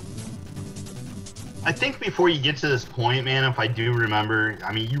 I think before you get to this point, man, if I do remember,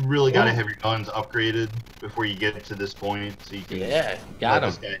 I mean, you really got to have your guns upgraded before you get to this point, so you can got let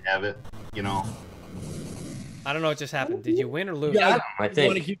this guy have it, you know? I don't know what just happened. Did you win or lose? Got him, I You want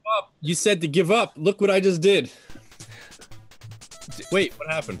to think. give up? You said to give up. Look what I just did. Wait, what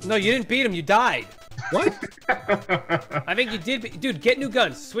happened? No, you didn't beat him. You died. What? I think you did. Dude, get new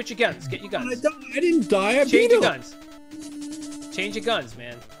guns. Switch your guns. Get your guns. I didn't die. I beat Change your him. guns. Change your guns,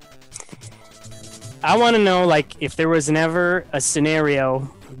 man. I want to know, like, if there was never a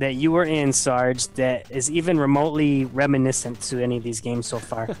scenario that you were in, Sarge, that is even remotely reminiscent to any of these games so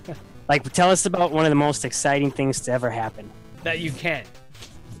far. Like, tell us about one of the most exciting things to ever happen. That you can.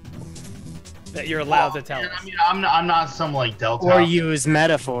 That you're allowed to tell Man, us. I mean, I'm not some like Del Taco. Or use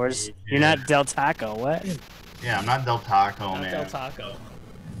metaphors. You're not Del Taco. What? Yeah, I'm not Del Taco, Not man. Del Taco.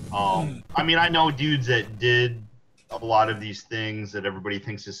 I mean, I know dudes that did a lot of these things that everybody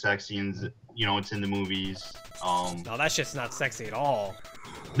thinks is sexy, and you know, it's in the movies. No, that shit's not sexy at all.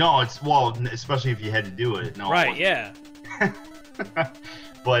 No, it's especially if you had to do it. No, Right, yeah.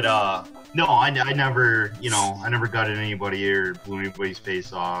 But no, I never, you know, I never gutted anybody or blew anybody's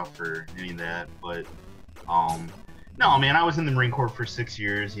face off or any of that. But no, man, I was in the Marine Corps for 6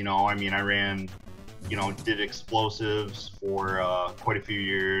 years. You know, I mean, I ran, you know, did explosives for quite a few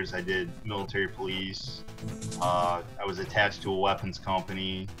years. I did military police. I was attached to a weapons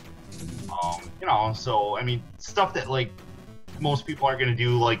company. You know, so I mean, stuff that like most people aren't gonna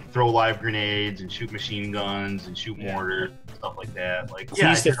do, like throw live grenades and shoot machine guns and shoot mortars, stuff like that. Like, You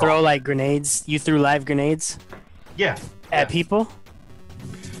used to throw like grenades. You threw live grenades yeah, at people?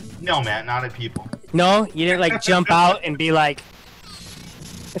 no, man, not at people. No, you didn't like jump out and be like,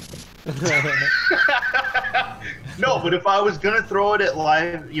 No, but if I was gonna throw it at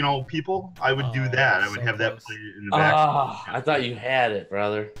live, you know, people, I would do that. I would so have that close. play in the back. I thought you had it,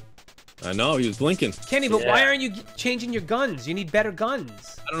 brother. I know, he was blinking. Kenny, but why Yeah. aren't you changing your guns? You need better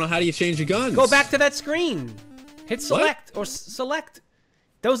guns. I don't know, how do you change your guns? Go back to that screen. Hit select or select.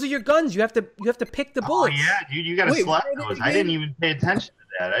 Those are your guns. You have to pick the Oh bullets. yeah, dude, you gotta Wait, select what are those. they I didn't again? even pay attention to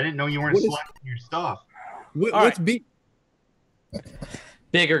that. I didn't know you weren't What is- selecting your stuff. What's B?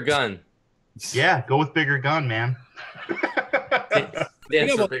 Bigger gun. Yeah, go with bigger gun, man. Stands Yeah,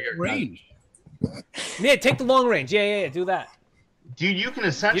 for but bigger gun. range. Yeah, take the long range. Yeah, do that. Dude, you can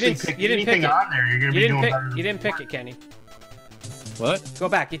essentially pick you didn't anything pick it. on there. You're gonna You be didn't doing pick. better than You didn't pick one. it, Kenny. What? Go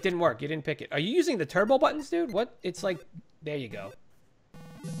back. It didn't work. You didn't pick it. Are you using the turbo buttons, dude? What? It's like, there you go.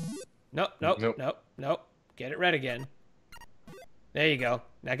 Nope. Nope. Get it red again. There you go.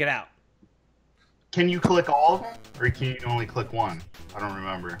 Now get out. Can you click all of them, or can you only click one? I don't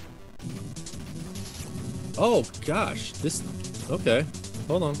remember. Oh, gosh. This... Okay.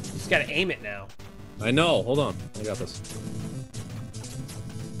 Hold on. You just gotta aim it now. I know. Hold on. I got this.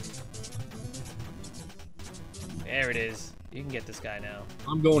 There it is. You can get this guy now.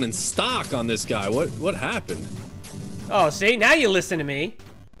 I'm going in stock on this guy. What happened? Oh, see? Now you listen to me.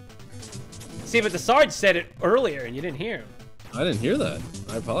 See, but the Sarge said it earlier and you didn't hear him. I didn't hear that.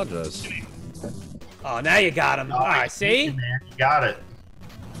 I apologize. Oh, now you got him. All right, see? Man, you got it.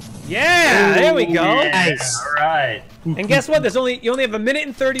 Yeah, there we go. Yeah, Nice. All right. And guess what? You only have 1 minute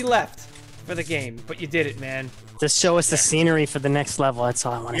and 30 left for the game, but you did it, man. just show us the scenery for the next level. That's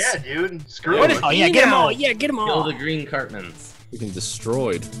all I want to Yeah, see. dude. Screw What it. is- Oh, yeah, get them now. all. Yeah, get them Kill all. the green Cartmans. Freaking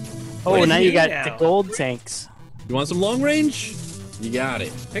destroyed. Oh, What is now you he got now? the gold tanks. You want some long range? You got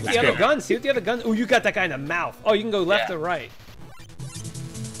it. Pick Let's the other go. gun. See what the other gun. Oh, you got that guy in the mouth. Oh, you can go left Yeah. or right.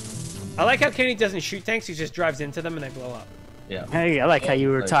 I like how Kenny doesn't shoot tanks. He just drives into them and they blow up. Yeah. Hey, I like how you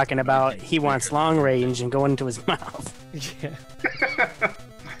were Like- talking about he wants long range and going into his mouth. Yeah.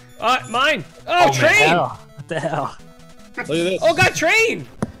 Mine. Oh, What the train. hell? What the hell? Look at this. Oh, got train.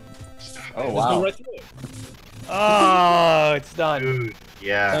 Oh Let's go wow. right through it. Oh, it's done. Dude, How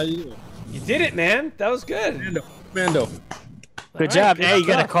yeah. you doing? You did it, man. That was good. Mando. Good All job. right, Hey, you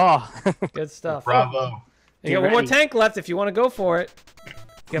got a call. Good stuff. Bravo. You got one more ready. tank left if you want to go for it.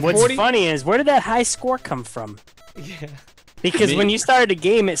 You got What's 40? funny is, where did that high score come from? Yeah. Because Me? when you started the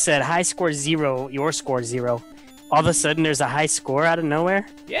game, it said high score 0, your score 0. all of a sudden there's a high score out of nowhere.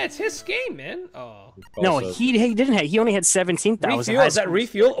 Yeah, it's his game, man. Oh. No, Also- he didn't have. He only had 17,000. Refuel? Is that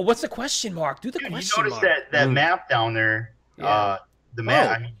refuel? Oh, what's the question mark? Do the Dude, you question notice mark. that map down there? Yeah. The map.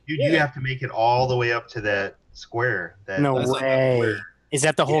 Oh, I mean, dude, yeah. you have to make it all the way up to that square. No That's not way. Is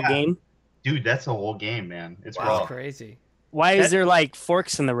that the whole Yeah. game? Dude, that's the whole game, man. It's Wow, rough. that's crazy. Why is That- there like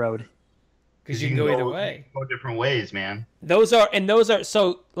forks in the road? Because you can go either way. Go different ways, man. Those are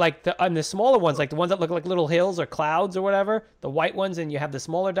so like on the smaller ones, like the ones that look like little hills or clouds or whatever, the white ones, and you have the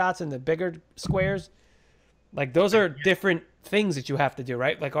smaller dots and the bigger squares. Like those are different things that you have to do,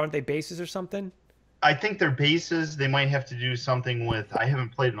 right? Like aren't they bases or something? I think their bases, they might have to do something with. I haven't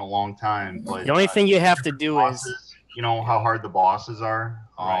played in a long time, but The only thing you have to do is. bosses, you know how hard the bosses are.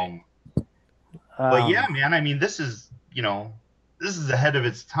 Right. But yeah, man. I mean, this is ahead of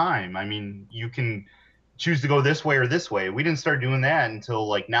its time. I mean, you can choose to go this way or this way. We didn't start doing that until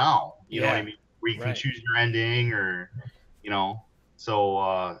like now. You know what I mean? Where you can Right. choose your ending, or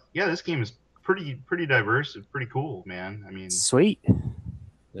So yeah, this game is pretty diverse. It's pretty cool, man. I mean, Sweet.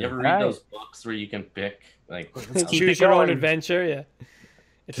 You ever read Right. those books where you can pick like Let's keep Choose it your own going. adventure. Yeah,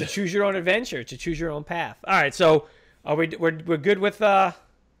 it's a choose your own adventure. To choose your own path. All right, so are we're good with We're good with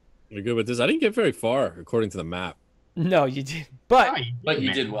this. I didn't get very far according to the map. No, you did, but but you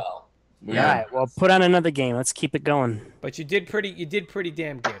man. did well. All right. Well, put on another game. Let's keep it going. you did pretty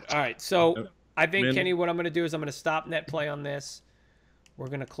damn good. All right, so I think Man. Kenny, what I'm gonna do is I'm gonna stop net play on this. We're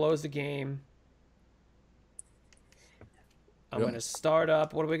gonna close the game. I'm Yep. gonna start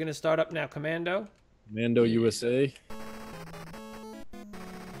up. What are we gonna start up now? Commando. Mando USA.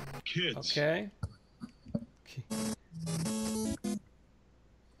 Kids. Okay.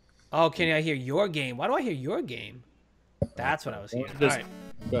 Oh, Kenny, I hear your game. Why do I hear your game? That's what I was hearing. All Just- right.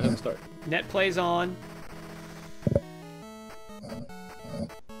 Go ahead and start. Net plays on.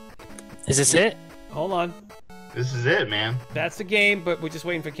 Is this it? Hold on. This is it, man. That's the game, but we're just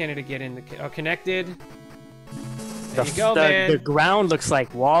waiting for Kenny to get in. Connected. There The, you go, the, man. the ground looks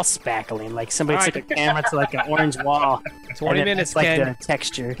like wall spackling. Like somebody All took right. a camera to like an orange wall. 20 and minutes, it's like Ken. the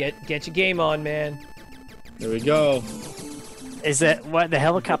texture. Get your game on, man. There we go. Is that what the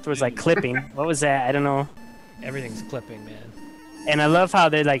helicopter was like clipping? What was that? I don't know. Everything's clipping, man. And I love how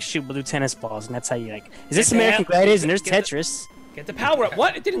they like shoot blue tennis balls, and that's how you like. Is this Get the American hell- Gladiators? And there's get the- Tetris. Get the power up.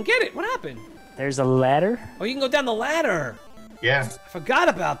 What? It didn't get it. What happened? There's a ladder. Oh, you can go down the ladder. Yeah. I forgot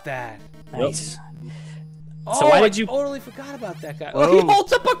about that. Nice. Oh, So why did you- I totally forgot about that guy. Oh, he Whoa.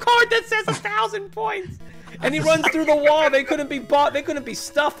 holds up a card that says 1,000 points, and he runs through the wall. They couldn't be bought. They couldn't be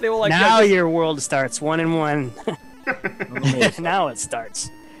stuffed. They were like, Now yeah, your world starts 1-1. Now it starts.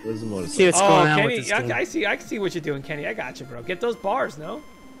 Where's the See motorcycle? what's oh, going on Kenny, with this game. I see what you're doing, Kenny. I got you, bro. Get those bars, no?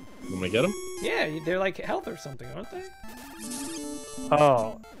 Want me to get him? Yeah, they're like health or something, aren't they?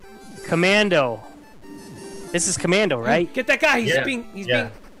 Oh, Commando. This is Commando, right? Get that guy. He's Yeah, being. yeah.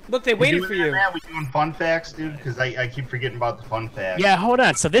 Look, they We waited doing for that, you. man? We doing fun facts, dude? Because I keep forgetting about the fun facts. Yeah, hold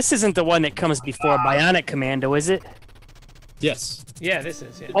on. So this isn't the one that comes before Bionic Commando, is it? Yes. Yeah, this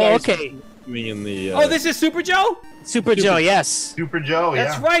is. Yeah. Oh, okay. Me in the. Oh, this is Super Joe. Super Joe, yes. Super Joe,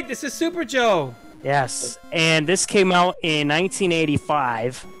 That's yeah. right. This is Super Joe. Yes. And this came out in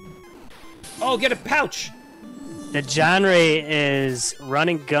 1985. Oh, get a pouch. The genre is run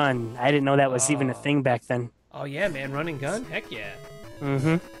and gun. I didn't know that was even a thing back then. Oh yeah, man, running gun. Heck yeah.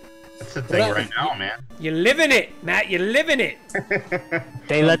 Mm-hmm. That's the thing right now, man. You're living it, Matt. You're living it.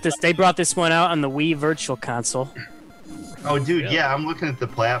 They brought this one out on the Wii Virtual Console, Oh, dude, yeah, I'm looking at the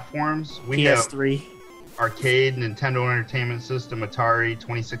platforms. We have PS3. arcade, Nintendo Entertainment System, Atari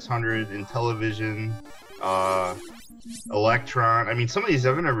 2600, and television, Electron. I mean, some of these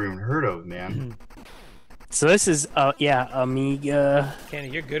I've never even heard of, man. So this is, Amiga. Kenny,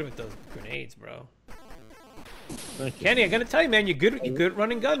 you're good with those grenades, bro. Thank you. Kenny, I gotta tell you, man, you're good at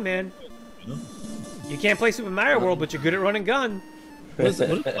running gun, man. You can't play Super Mario World, but you're good at running gun. What is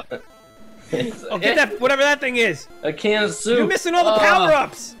it? Oh, get that, whatever that thing is. A can of soup. You're missing all the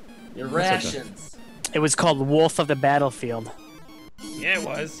power-ups. Your rations. It was called Wolf of the Battlefield Yeah, it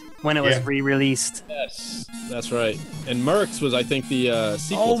was. when it was Yeah. re-released. Yes, that's right. And Mercs was, I think, the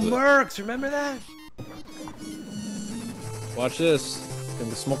sequel Oh, to it. Mercs, remember that? Watch this. Gonna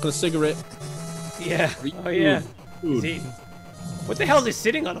be smoking a cigarette. Yeah. Oh, yeah. He's Food. eating. What the hell is he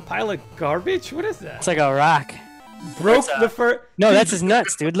sitting on? A pile of garbage? What is that? It's like a rock. Broke the first. No, that's his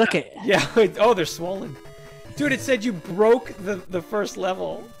nuts, dude. Look at. Yeah. Oh, they're swollen. Dude, it said you broke the first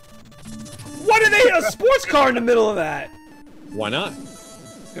level. What are they? A sports car in the middle of that? Why not?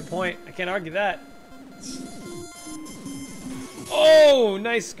 Good point. I can't argue that. Oh,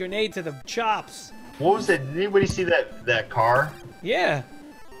 nice grenade to the chops. What was that? Did anybody see that car? Yeah.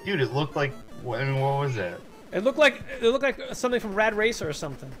 Dude, it looked like. I mean, what was that? It looked like something from Rad Racer or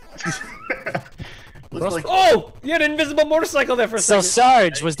something. Looks like Oh, you had an invisible motorcycle there for a So second.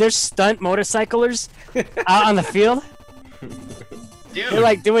 Sarge, was there stunt motorcyclers out on the field? dude, They're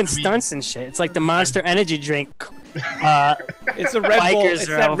like doing I mean, stunts and shit. It's like the Monster Energy drink. It's a Red Bull. Bikers It's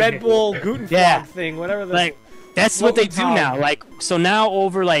are that over Red here. Bull Guten Yeah. thing, whatever. Like that's what they do now. Like so now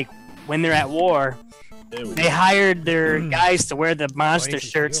over like when they're at war, they hired their guys to wear the monster Oasis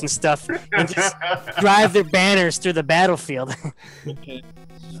shirts Fuel. and stuff and just drive their banners through the battlefield.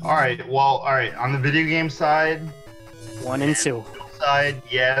 all right. Well, all right. On the video game side, 1 and 2.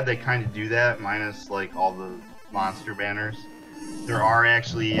 yeah, they kind of do that, minus like all the monster banners. There are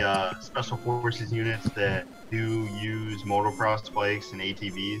actually special forces units that do use motocross bikes and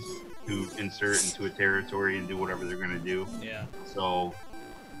ATVs to insert into a territory and do whatever they're gonna do. Yeah. So,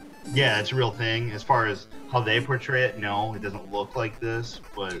 yeah, it's a real thing. As far as how they portray it, no, it doesn't look like this,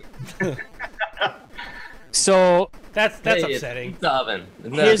 but So That's Hey, it's upsetting. Pizza oven.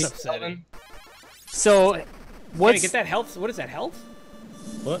 Isn't that a Here's- pizza upsetting. oven? so Can you what's get that health? What is that health?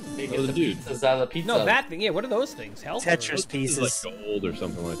 What? You Oh, get the the dude. pizzas out of the pizza No, oven. that thing. Yeah, what are those things? Health? or- Tetris This is pieces? like gold or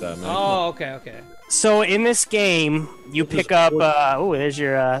something like that, man. Oh, okay, okay. So in this game, you pick up. Oh, there's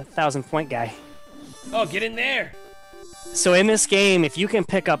your 1,000-point guy. Oh, get in there. So in this game, if you can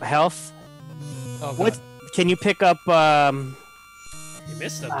pick up health, Oh, what God. can you pick up? You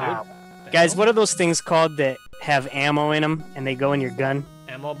missed them, dude. The Guys, hell? what are those things called that have ammo in them and they go in your gun?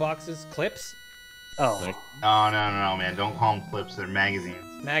 Ammo boxes, clips, Oh, no, man, don't call them clips. They're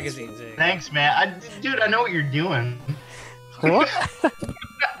magazines. magazines. Eh? Thanks, man. Dude, I know what you're doing. what?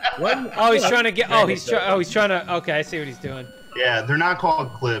 Oh, he's trying to get. Oh, he's trying to. Okay, I see what he's doing. Yeah, they're not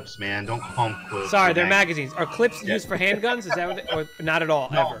called clips, man. Don't call them clips. Sorry, they're magazines. Are clips used for handguns? Is that what? Or not at all?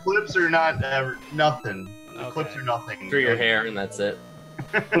 No, Ever? clips are not ever nothing. The Okay. clips are nothing. For your hair, and that's it.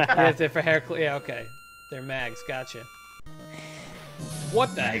 Yeah, they're for hair. Yeah, okay. They're mags. Gotcha.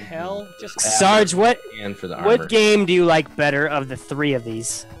 What the hell? Just Sarge, what And for the armor. what game do you like better of the 3 of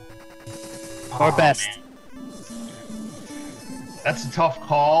these? Or Oh, best? man. That's a tough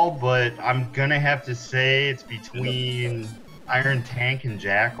call, but I'm gonna have to say it's between Iron Tank and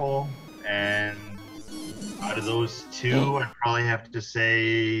Jackal, and out of those two, I'd probably have to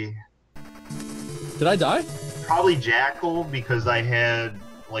say Did I die? probably Jackal because I had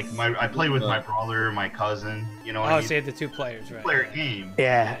like I played with my brother, my cousin. You know what I Oh, mean? so you had the 2 players, right? Player game.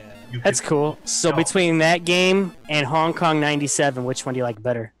 Yeah, You that's could- cool. So No. between that game and Hong Kong '97, which one do you like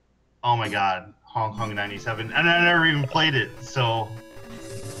better? Oh my God, Hong Kong '97, and I never even played it. So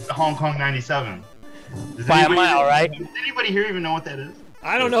Hong Kong '97. Does By a anybody- mile, right? Does anybody here even know what that is?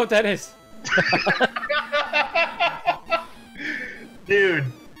 I don't know what that is. Dude.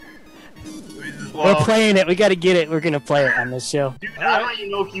 We're Well, playing it. We got to get it. We're gonna play it on this show. dude, I don't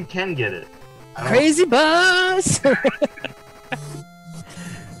even know if you can get it. I don't- Crazy boss.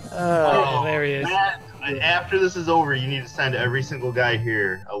 Oh, there he is. Matt, after this is over, you need to send every single guy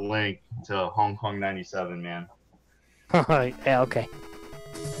here a link to Hong Kong '97, man. Yeah, okay.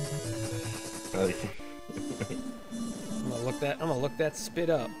 I'm gonna look that spit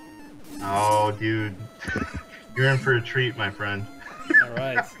up. Oh, dude. You're in for a treat, my friend. All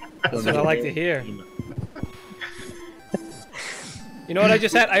right. That's what I like to hear. You know what I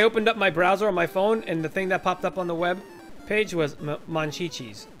just had? I opened up my browser on my phone, and the thing that popped up on the web page was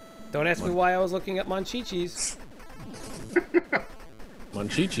Monchichis. Don't ask me why I was looking at Monchichis.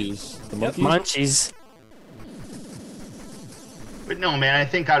 Monchichis. The Yep. monkeys. Munchies. But no, man, I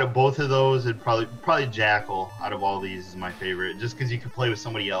think out of both of those, it'd probably Jackal out of all these is my favorite, just because you could play with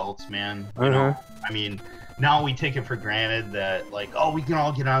somebody else, man. You know, I mean, now we take it for granted that like, oh, we can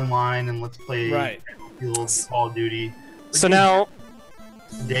all get online and let's play Right. Battlefield, Call of Duty. But So dude, now,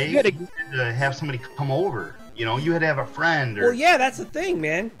 today you gotta- you had to have somebody come over. You know, you had to have a friend or Well, yeah, that's the thing,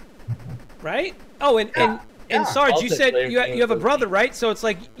 man. Right? Oh, and Yeah. Sarge, you I'll said take you have a brother, right? So it's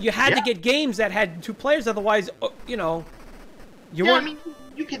like you had to Yeah. get games that had 2 players, otherwise, you know, you yeah, I weren't. mean,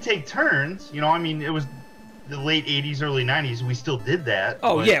 you could take turns. You know, I mean, it was the late '80s, early '90s. We still did that.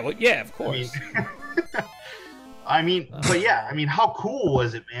 Oh but- yeah, well, yeah, of I course. mean, I mean, but yeah, I mean, how cool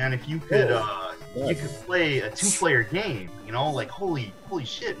was it, man? If you could, you could play a 2-player game. You know, like holy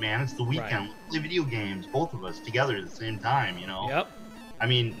shit, man! It's the weekend. Let's play video games, both of us together at the same time. You know. Yep. I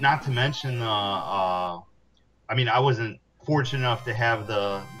mean, not to mention, I mean, I wasn't fortunate enough to have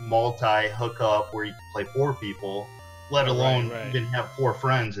the multi hookup where you could play 4 people, let alone right. even have 4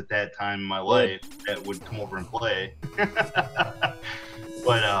 friends at that time in my life that would come over and play.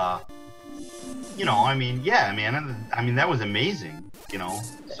 But you know, I mean, yeah, man, I mean, that was amazing, you know.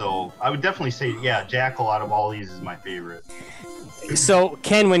 So I would definitely say, yeah, Jackal out of all these is my favorite. So,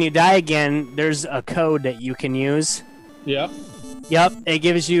 Ken, when you die again, there's a code that you can use. Yeah. Yep, it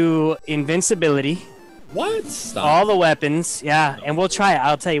gives you invincibility. What? Stop. All the weapons, yeah, and we'll try it.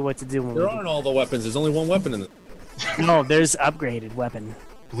 I'll tell you what to do when There we aren't all the weapons. There's only one weapon in it. No, there's upgraded weapon.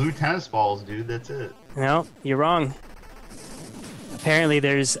 Blue tennis balls, dude. That's it. No, you're wrong. Apparently,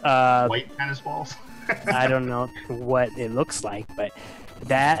 there's White tennis balls. I don't know what it looks like, but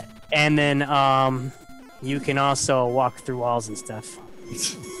that, and then you can also walk through walls and stuff.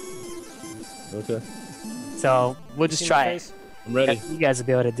 Okay. So we'll just try it. I'm ready. You guys will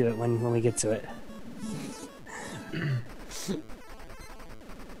be able to do it when we get to it.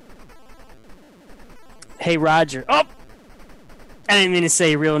 Hey, Roger. Oh! I didn't mean to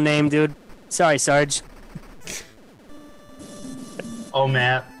say your real name, dude. Sorry, Sarge. Oh,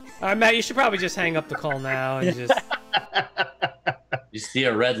 Matt. All right, Matt, you should probably just hang up the call now and just. You see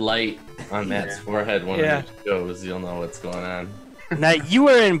a red light on Matt's forehead when Yeah. it goes, you'll know what's going on. Now, you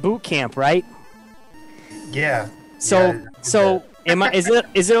were in boot camp, right? Yeah. So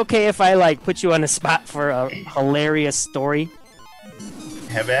is it okay if I like put you on the spot for a hilarious story?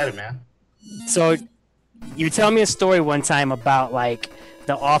 Have at it, man. So you tell me a story one time about like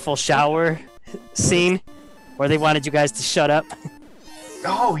the awful shower scene where they wanted you guys to shut up.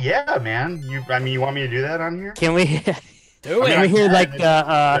 Oh yeah, man. You want me to do that on here? Can we Do can we it. hear like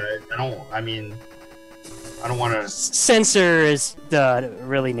I don't want to. censor is the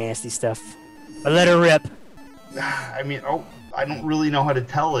really nasty stuff. But let her rip. I don't really know how to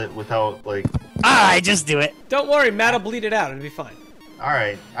tell it without like. Alright, just do it. Don't worry, Matt will bleed it out. It'll be fine. All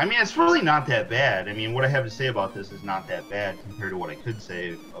right. I mean, it's really not that bad. I mean, what I have to say about this is not that bad compared to what I could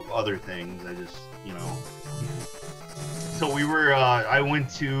say of other things. I just, So we were. I went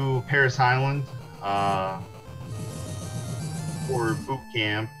to Paris Island for boot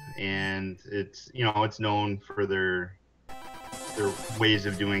camp, and it's known for their ways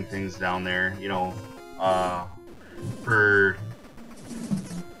of doing things down there. For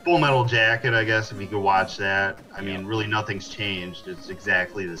Full Metal Jacket, I guess, if you could watch that. I mean, really nothing's changed. It's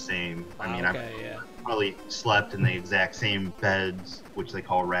exactly the same. I mean, I've probably slept in the exact same beds, which they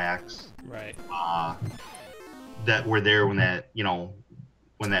call racks. Right. That were there when that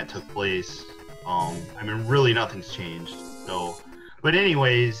took place. I mean, really nothing's changed. So, but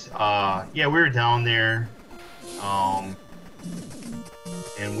anyways, we were down there.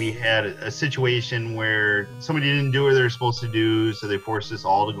 And we had a situation where somebody didn't do what they were supposed to do, so they forced us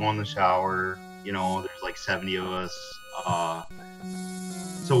all to go in the shower. There's like 70 of us.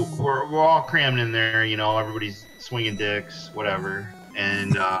 So we're all crammed in there, everybody's swinging dicks, whatever.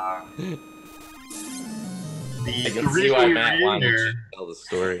 And I the can see reason why we Matt were in wanted there. to tell the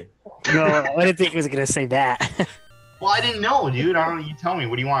story. No, I didn't think he was gonna say that. Well, I didn't know, dude. I don't know. You tell me.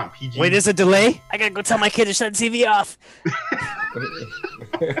 What do you want? PG? Wait, there's a delay? I gotta go tell my kid to shut the TV off.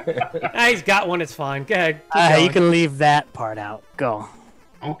 He's got one. It's fine. Go ahead. Keep You going. can leave that part out. Go.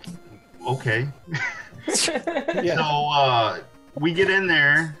 Okay. Yeah. So we get in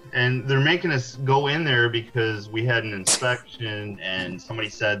there, and they're making us go in there because we had an inspection, and somebody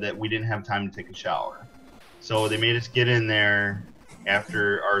said that we didn't have time to take a shower. So they made us get in there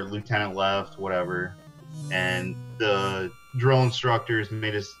after our lieutenant left, whatever. And the drill instructors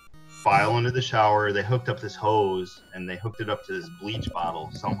made us file into the shower. They hooked up this hose, and they hooked it up to this bleach bottle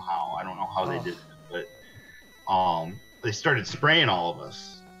somehow. I don't know how they did it, but they started spraying all of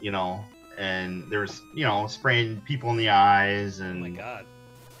us, and there was, spraying people in the eyes, and Oh my God.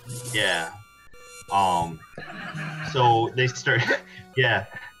 yeah. So they started, yeah,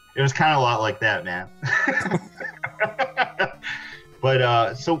 it was kind of a lot like that, man.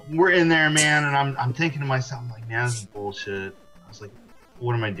 But so we're in there, man, and I'm thinking to myself, I'm like, man, this is bullshit. I was like,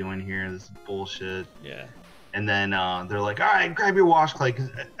 what am I doing here? This is bullshit. Yeah. And then they're like, all right, grab your washcloth, because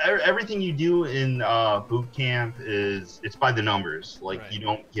everything you do in boot camp it's by the numbers. Like, Right. You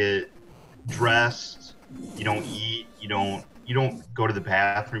don't get dressed, you don't eat, you don't go to the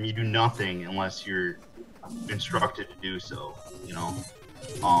bathroom, you do nothing unless you're instructed to do so.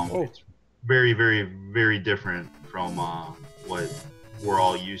 It's very, very, very different from what we're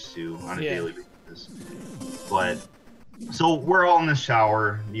all used to on a daily basis. But so we're all in the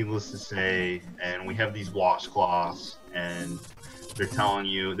shower, needless to say, and we have these washcloths, and they're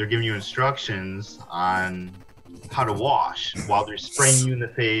giving you instructions on how to wash while they're spraying you in the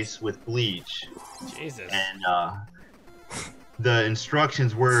face with bleach. Jesus. And the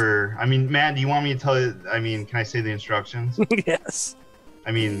instructions were, I mean, Matt, do you want me to tell you, can I say the instructions? Yes.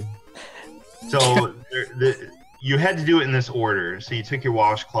 So you had to do it in this order. So you took your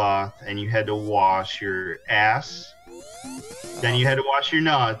washcloth and you had to wash your ass, Then you had to wash your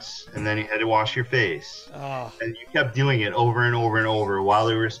nuts, and then you had to wash your face. Oh. And you kept doing it over and over and over while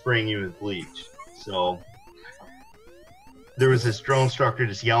they were spraying you with bleach. So there was this drill instructor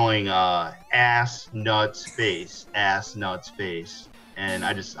just yelling, ass, nuts, face, ass, nuts, face. And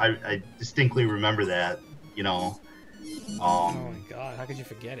I distinctly remember that, you know. Oh my God, how could you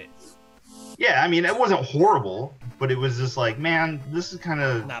forget it? Yeah, I mean, it wasn't horrible, but it was just like, man, this is kind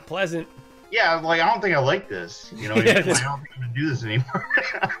of... Not pleasant. Yeah, like, I don't think I like this. You know, I don't think I'm going to do this anymore.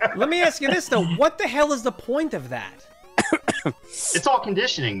 Let me ask you this, though. What the hell is the point of that? It's all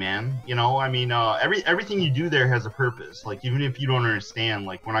conditioning, man. You know, I mean, everything you do there has a purpose. Like, even if you don't understand,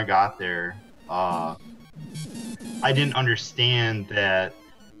 like, when I got there, I didn't understand that,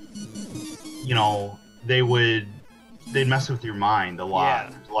 you know, they'd mess with your mind a lot.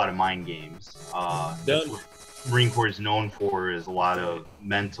 Yeah. There's a lot of mind games. That's what Marine Corps is known for, is a lot of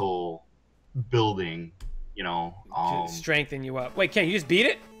mental building, you know. To strengthen you up. Wait, Ken, you just beat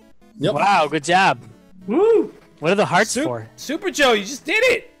it? Yep. Wow, good job. Woo! What are the hearts for? Super Joe, you just did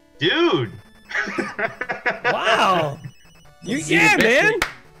it! Dude! Wow! See Yeah, the victory, man!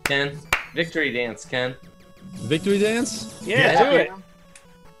 Ken. Victory dance, Ken. Victory dance? Yeah, do it.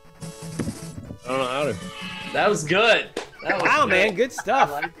 I don't know how to. That was good. That was Wow, good. man, good I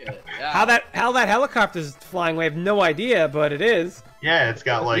stuff. like it. Yeah. How that helicopter's flying away, I have no idea, but it is. Yeah, it's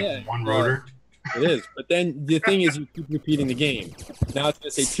got like Yeah. one rotor. It is. But then the thing is, you keep repeating the game. Now it's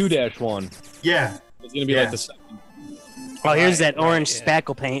going to say 2-1. Yeah. It's going to be Yeah. like the second. Oh, here's that orange yeah.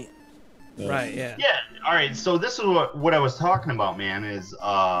 spackle paint. Right, yeah. Yeah. All right. So this is what I was talking about, man. Is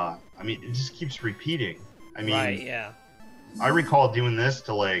I mean, it just keeps repeating. I mean, Right, yeah. I recall doing this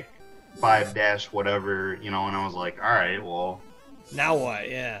to like 5- whatever, you know, and I was like, all right, well, Now what?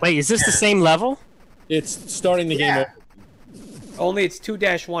 Yeah. Wait, is this the same level? It's starting the game yeah, over. Only it's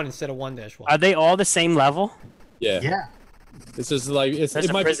 2-1 instead of 1-1. Are they all the same level? Yeah. yeah. This is like, There's it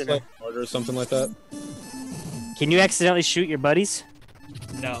a might be prisoner. slightly harder or something like that. Can you accidentally shoot your buddies?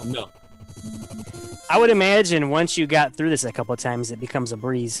 No. No. I would imagine once you got through this a couple of times, it becomes a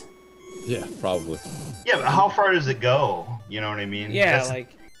breeze. Yeah, probably. Yeah, but how far does it go? You know what I mean? Yeah, That's- like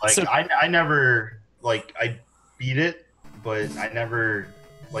So- I never like I beat it, but I never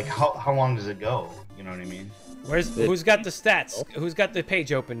like how long does it go? You know what I mean? who's got the stats? Who's got the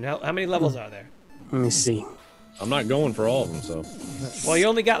page open? How many levels are there? Let me see. I'm not going for all of them, so. Well, you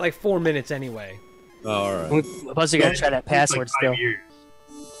only got like 4 minutes anyway. Oh, all right. Plus, you gotta try that It's like password 5 still. years.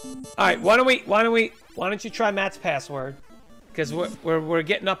 All right, why don't you try Matt's password? Because we're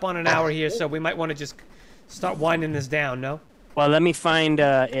getting up on an hour here, so we might want to just start winding this down. No? Well, let me find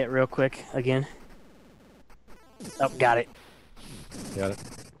it real quick again. Oh, got it. Got it.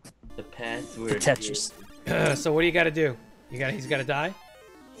 The password. The Tetris. So what do you got to do? He's got to die.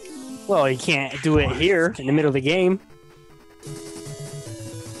 Well, you can't do it here in the middle of the game.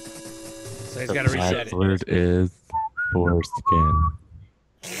 So he's got to reset it. Password is foreskin.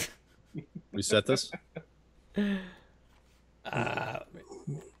 Reset this? I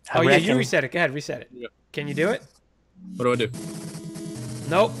Oh yeah, you reckon- reset it. Go ahead, reset it. Yeah. Can you do it? What do I do?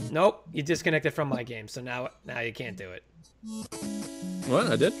 Nope. You disconnected from my game, so now you can't do it. What?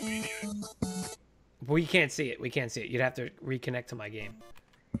 I did? We can't see it. You'd have to reconnect to my game.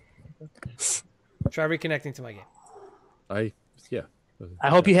 Try reconnecting to my game. Yeah. I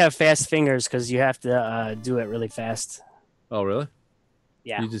hope you have fast fingers because you have to do it really fast. Oh, really?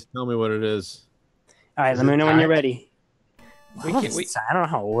 Yeah. You just tell me what it is. All right, Is let me it know when you're time? ready. We Oh, can- we- I don't know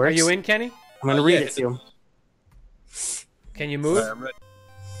how it Are works. you in, Kenny? I'm gonna Oh, read yeah, it to you. Can you All move? right, I'm ready.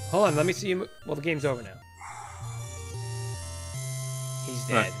 Hold on, let me see you. Well, the game's over now. He's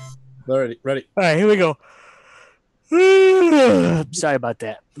dead. Ready. Ready. All right, here we go. Sorry about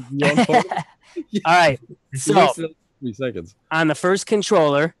that. All right, so 3 seconds. on the first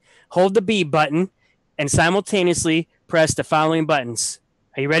controller, hold the B button and simultaneously press the following buttons.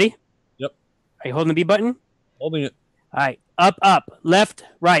 Are you ready? Yep. Are you holding the B button? Holding it. All right. Up, left,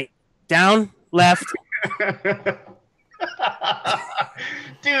 right, down, left.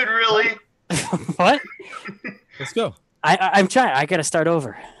 Dude, really? What? Let's go. I'm trying. I gotta start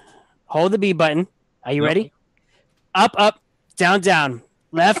over. Hold the B button. Are you Yep. ready? Up, down,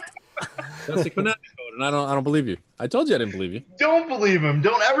 left. That's the Commando code, and I don't believe you. I told you I didn't believe you. Don't believe him.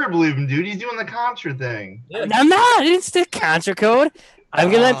 Don't ever believe him, dude. He's doing the Contra thing. I'm not. I didn't stick Contra code. Are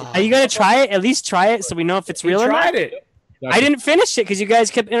you gonna try it? At least try it so we know if it's He real or not. tried it. I didn't finish it because you guys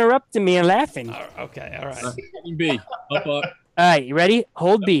kept interrupting me and laughing. All Okay, all right. B. Up. right, you ready?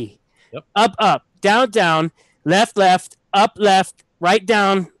 Hold B. Yep. Up, down, left, up, left, right,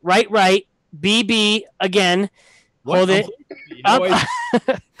 down, right, B again. What? Hold it. You know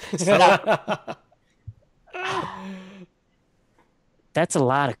Up. what? That's a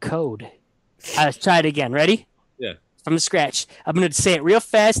lot of code. Let's try it again. Ready? Yeah. From the scratch. I'm going to say it real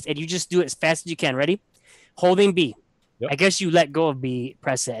fast, and you just do it as fast as you can. Ready? Holding B. Yep. I guess you let go of B,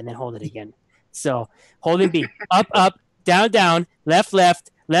 press it, and then hold it again. So holding B. Up, up, down, down, left, left,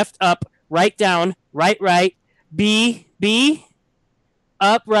 left, up, right, down, right, right, B, B,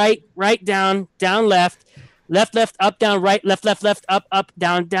 up, right, right, down, down, left, left, left, up, down, right, left, left, left, up, up,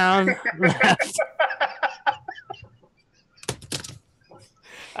 down, down, left.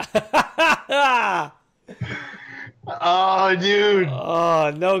 Oh, dude.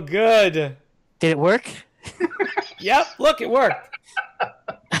 Oh, no good. Did it work? Yep, look, it worked.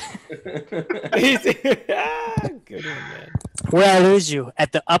 Good one, man. Where I lose you?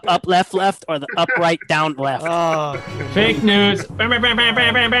 At the up, up, left, left, or the up, right, down, left? Oh, Fake news. Oh,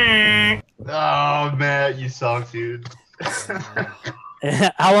 Matt, you suck, dude.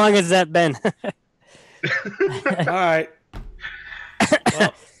 How long has that been? all right.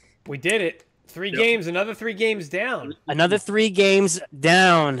 Well, we did it. 3 games, another 3 games down. Another 3 games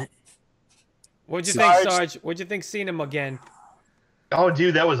down. What'd you think, Sarge? What'd you think seeing him again? Oh,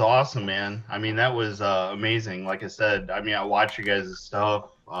 dude, that was awesome, man. I mean, that was amazing. Like I said, I mean, I watch you guys' stuff.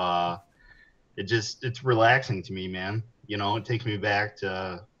 It's relaxing to me, man. You know, it takes me back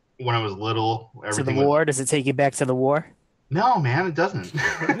to when I was little. To the war? Does it take you back to the war? No, man, it doesn't.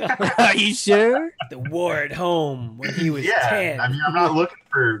 Are you sure? The war at home when he was 10. I mean, I'm not looking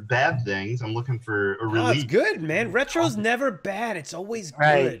for bad things. I'm looking for a relief. Oh, it's good, man. Retro's never bad. It's always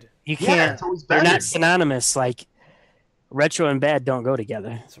Right. good. You can't. it's always They're better. not synonymous. Like retro and bad don't go together.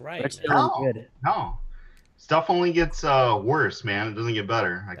 That's right. Retro man. and good. No, stuff only gets worse, man. It doesn't get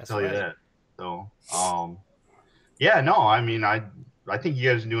better. I can That's tell you right. that. So, yeah, no, I mean, I think you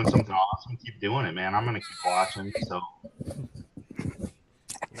guys are doing something awesome. Keep doing it, man. I'm gonna keep watching. So,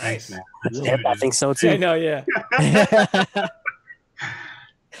 thanks, man. Yep, I think so I too. know, yeah.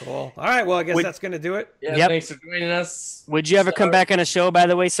 Cool. All right, well, I guess that's going to do it. Yeah, Yep. thanks for joining us. Would you ever come back on a show, by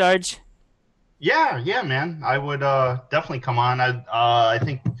the way, Sarge? Yeah, man. I would definitely come on. I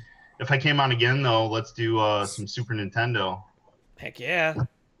think if I came on again, though, let's do some Super Nintendo. Heck yeah.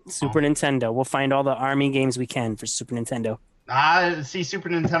 Super Nintendo. We'll find all the Army games we can for Super Nintendo. See, Super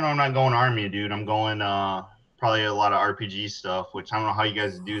Nintendo, I'm not going Army, dude. I'm going probably a lot of RPG stuff, which I don't know how you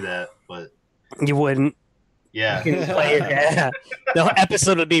guys do that, but You wouldn't. yeah. Play it. Yeah. The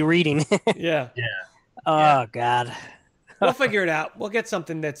episode would be reading. Yeah. Oh, God. We'll figure it out. We'll get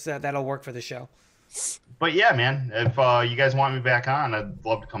something that'll work for the show. But yeah, man, if you guys want me back on, I'd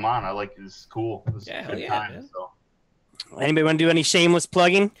love to come on. I like this. Cool. This is Yeah, a hell good yeah, time. man. So. Anybody want to do any shameless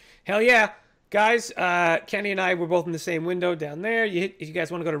plugging? Hell yeah. Guys, Kenny and I were both in the same window down there. If you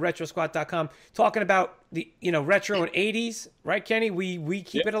guys want to go to retrosquat.com, talking about the retro and 80s, right, Kenny? We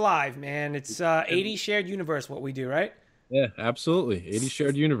keep it alive, man. It's 80s shared universe what we do, right? Yeah, absolutely. 80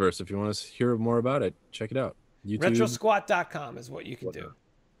 shared universe. If you want to hear more about it, check it out. YouTube. Retrosquat.com is what you can do.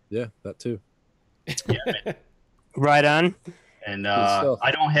 Yeah, that too. Yeah, man. Right on. And stuff.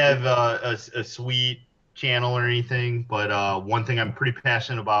 I don't have a sweet channel or anything, but one thing I'm pretty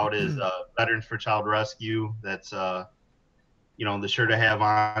passionate about is Veterans for Child Rescue. That's the shirt I have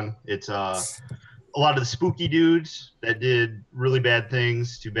on. It's a lot of the spooky dudes that did really bad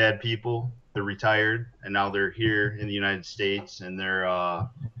things to bad people. They're retired and now they're here in the United States and they're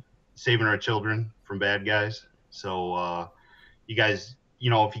saving our children from bad guys. So you guys,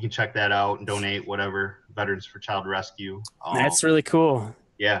 if you can check that out and donate, whatever, Veterans for Child Rescue. That's really cool.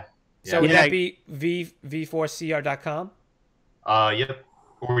 Yeah. So would Yeah. that be v4cr.com? Yep.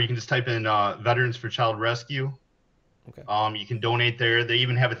 Or you can just type in Veterans for Child Rescue. Okay. You can donate there. They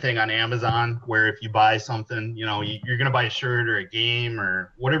even have a thing on Amazon where if you buy something, you're going to buy a shirt or a game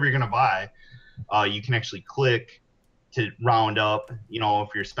or whatever you're going to buy, you can actually click to round up. If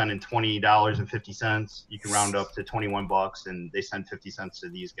you're spending $20.50, you can round up to $21 and they send 50 cents to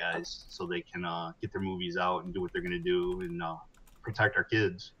these guys so they can get their movies out and do what they're going to do and protect our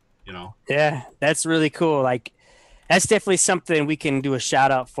kids, Yeah, that's really cool. Like, that's definitely something we can do a shout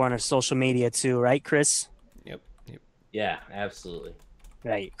out for on our social media too, right, Chris? Yep. Yeah, absolutely.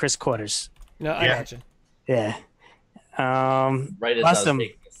 Right, Chris Quarters. No, I Yeah. gotcha. Yeah. Right as Awesome. I was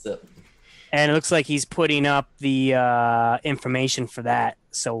taking a sip. And it looks like he's putting up the information for that.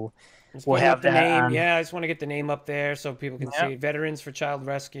 So Let's we'll put up have the that name. on. Yeah, I just want to get the name up there so people can Yep. see it. Veterans for Child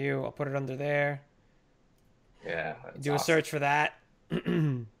Rescue. I'll put it under there. Yeah. That's Do a awesome. search for that.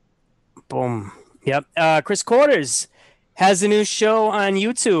 boom. Yep. Chris Quarters has a new show on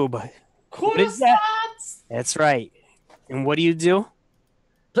YouTube. What is that? That's right. And what do you do?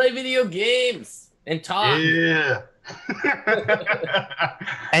 Play video games and talk. Yeah.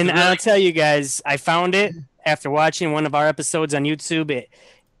 And I'll tell you guys, I found it after watching one of our episodes on YouTube.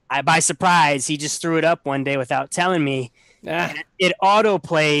 By surprise, he just threw it up one day without telling me. Ah, It auto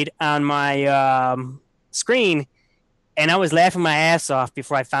played on my screen, and I was laughing my ass off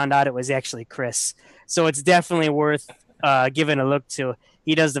before I found out it was actually Kris. So it's definitely worth giving a look to.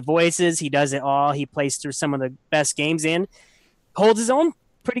 He does the voices, he does it all. He plays through some of the best games in, holds his own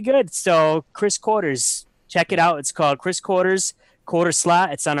pretty good. So Kris Quarters, check it out. It's called Kris Quarters Quarter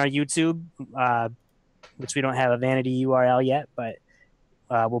Slot. It's on our YouTube, which we don't have a vanity URL yet, but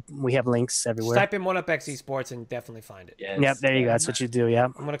we have links everywhere. just type in 1UpX Esports and definitely find it. Yes. Yep, there you go. That's what you do. Yeah.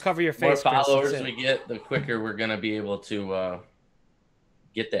 I'm gonna cover your The more face. Kris, followers that's it. we get, the quicker we're gonna be able to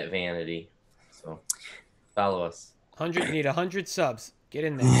get that vanity. So follow us. 100. You need 100 subs. Get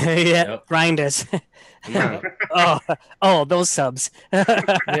in there. Yeah. Yep. Grind us. Yeah. oh, those subs.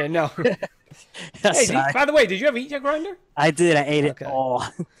 Yeah, no. Hey, Sorry. by the way, did you ever eat your grinder? I did. I ate Okay. it all.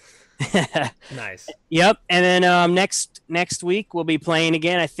 Nice. Yep. And then next week we'll be playing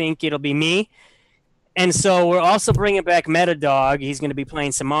again. I think it'll be me. And so we're also bringing back Metadog. He's going to be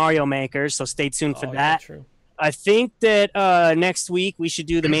playing some Mario Maker, so stay tuned for Oh, that. yeah, true. I think that next week we should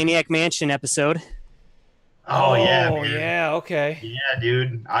do the Maniac Mansion episode. Oh yeah, Oh, man. yeah. Okay. Yeah,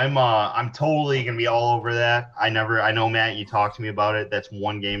 dude. I'm totally gonna be all over that. I know, Matt, you talked to me about it. That's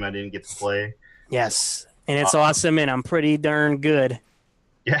one game I didn't get to play. Yes. And it's awesome, and I'm pretty darn good.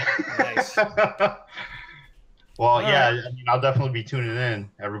 Yeah. Nice. Well, yeah, right. I mean, I'll definitely be tuning in.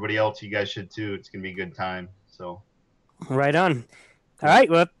 Everybody else, you guys should too. It's gonna be a good time. So Right on. All right.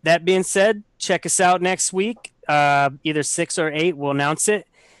 Well, that being said, check us out next week. Either 6 or 8. We'll announce it.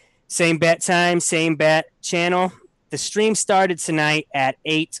 Same bat time, same bat channel. The stream started tonight at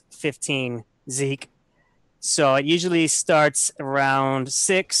 8:15, Zeke. So it usually starts around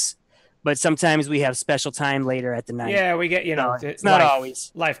 6, but sometimes we have special time later at the night. Yeah, we get, No, it's not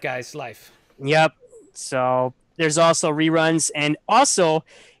always. Life, guys, life. Yep. So there's also reruns. And also,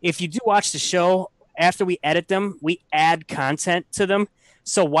 if you do watch the show, after we edit them, we add content to them.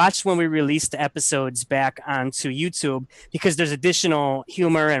 So watch when we release the episodes back onto YouTube, because there's additional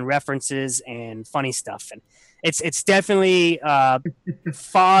humor and references and funny stuff. And it's definitely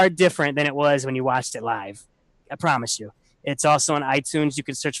far different than it was when you watched it live. I promise you. It's also on iTunes. You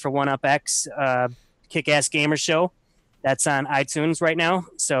can search for 1UpX Kick-Ass Gamer Show. That's on iTunes right now.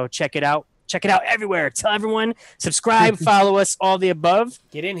 So check it out. Check it out everywhere. Tell everyone. Subscribe, follow us, all the above.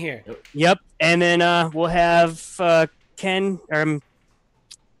 Get in here. Yep. And then we'll have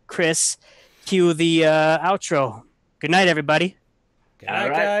Kris cue the outro. Good night, everybody. Good night, All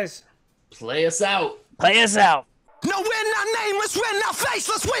right. guys. Play us out. Play us out. No, we're not nameless, we're not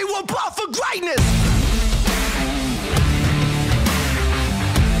faceless, we were born for greatness.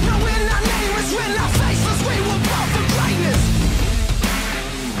 No, we're not nameless, we're not faceless, we were born for greatness.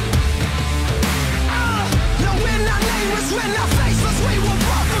 No, we're not nameless, we're not faceless, we were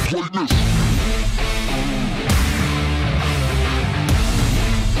born for greatness.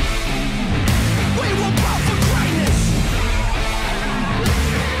 We were born for greatness.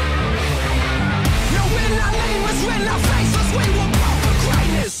 No, we're not nameless, we're not faceless, we were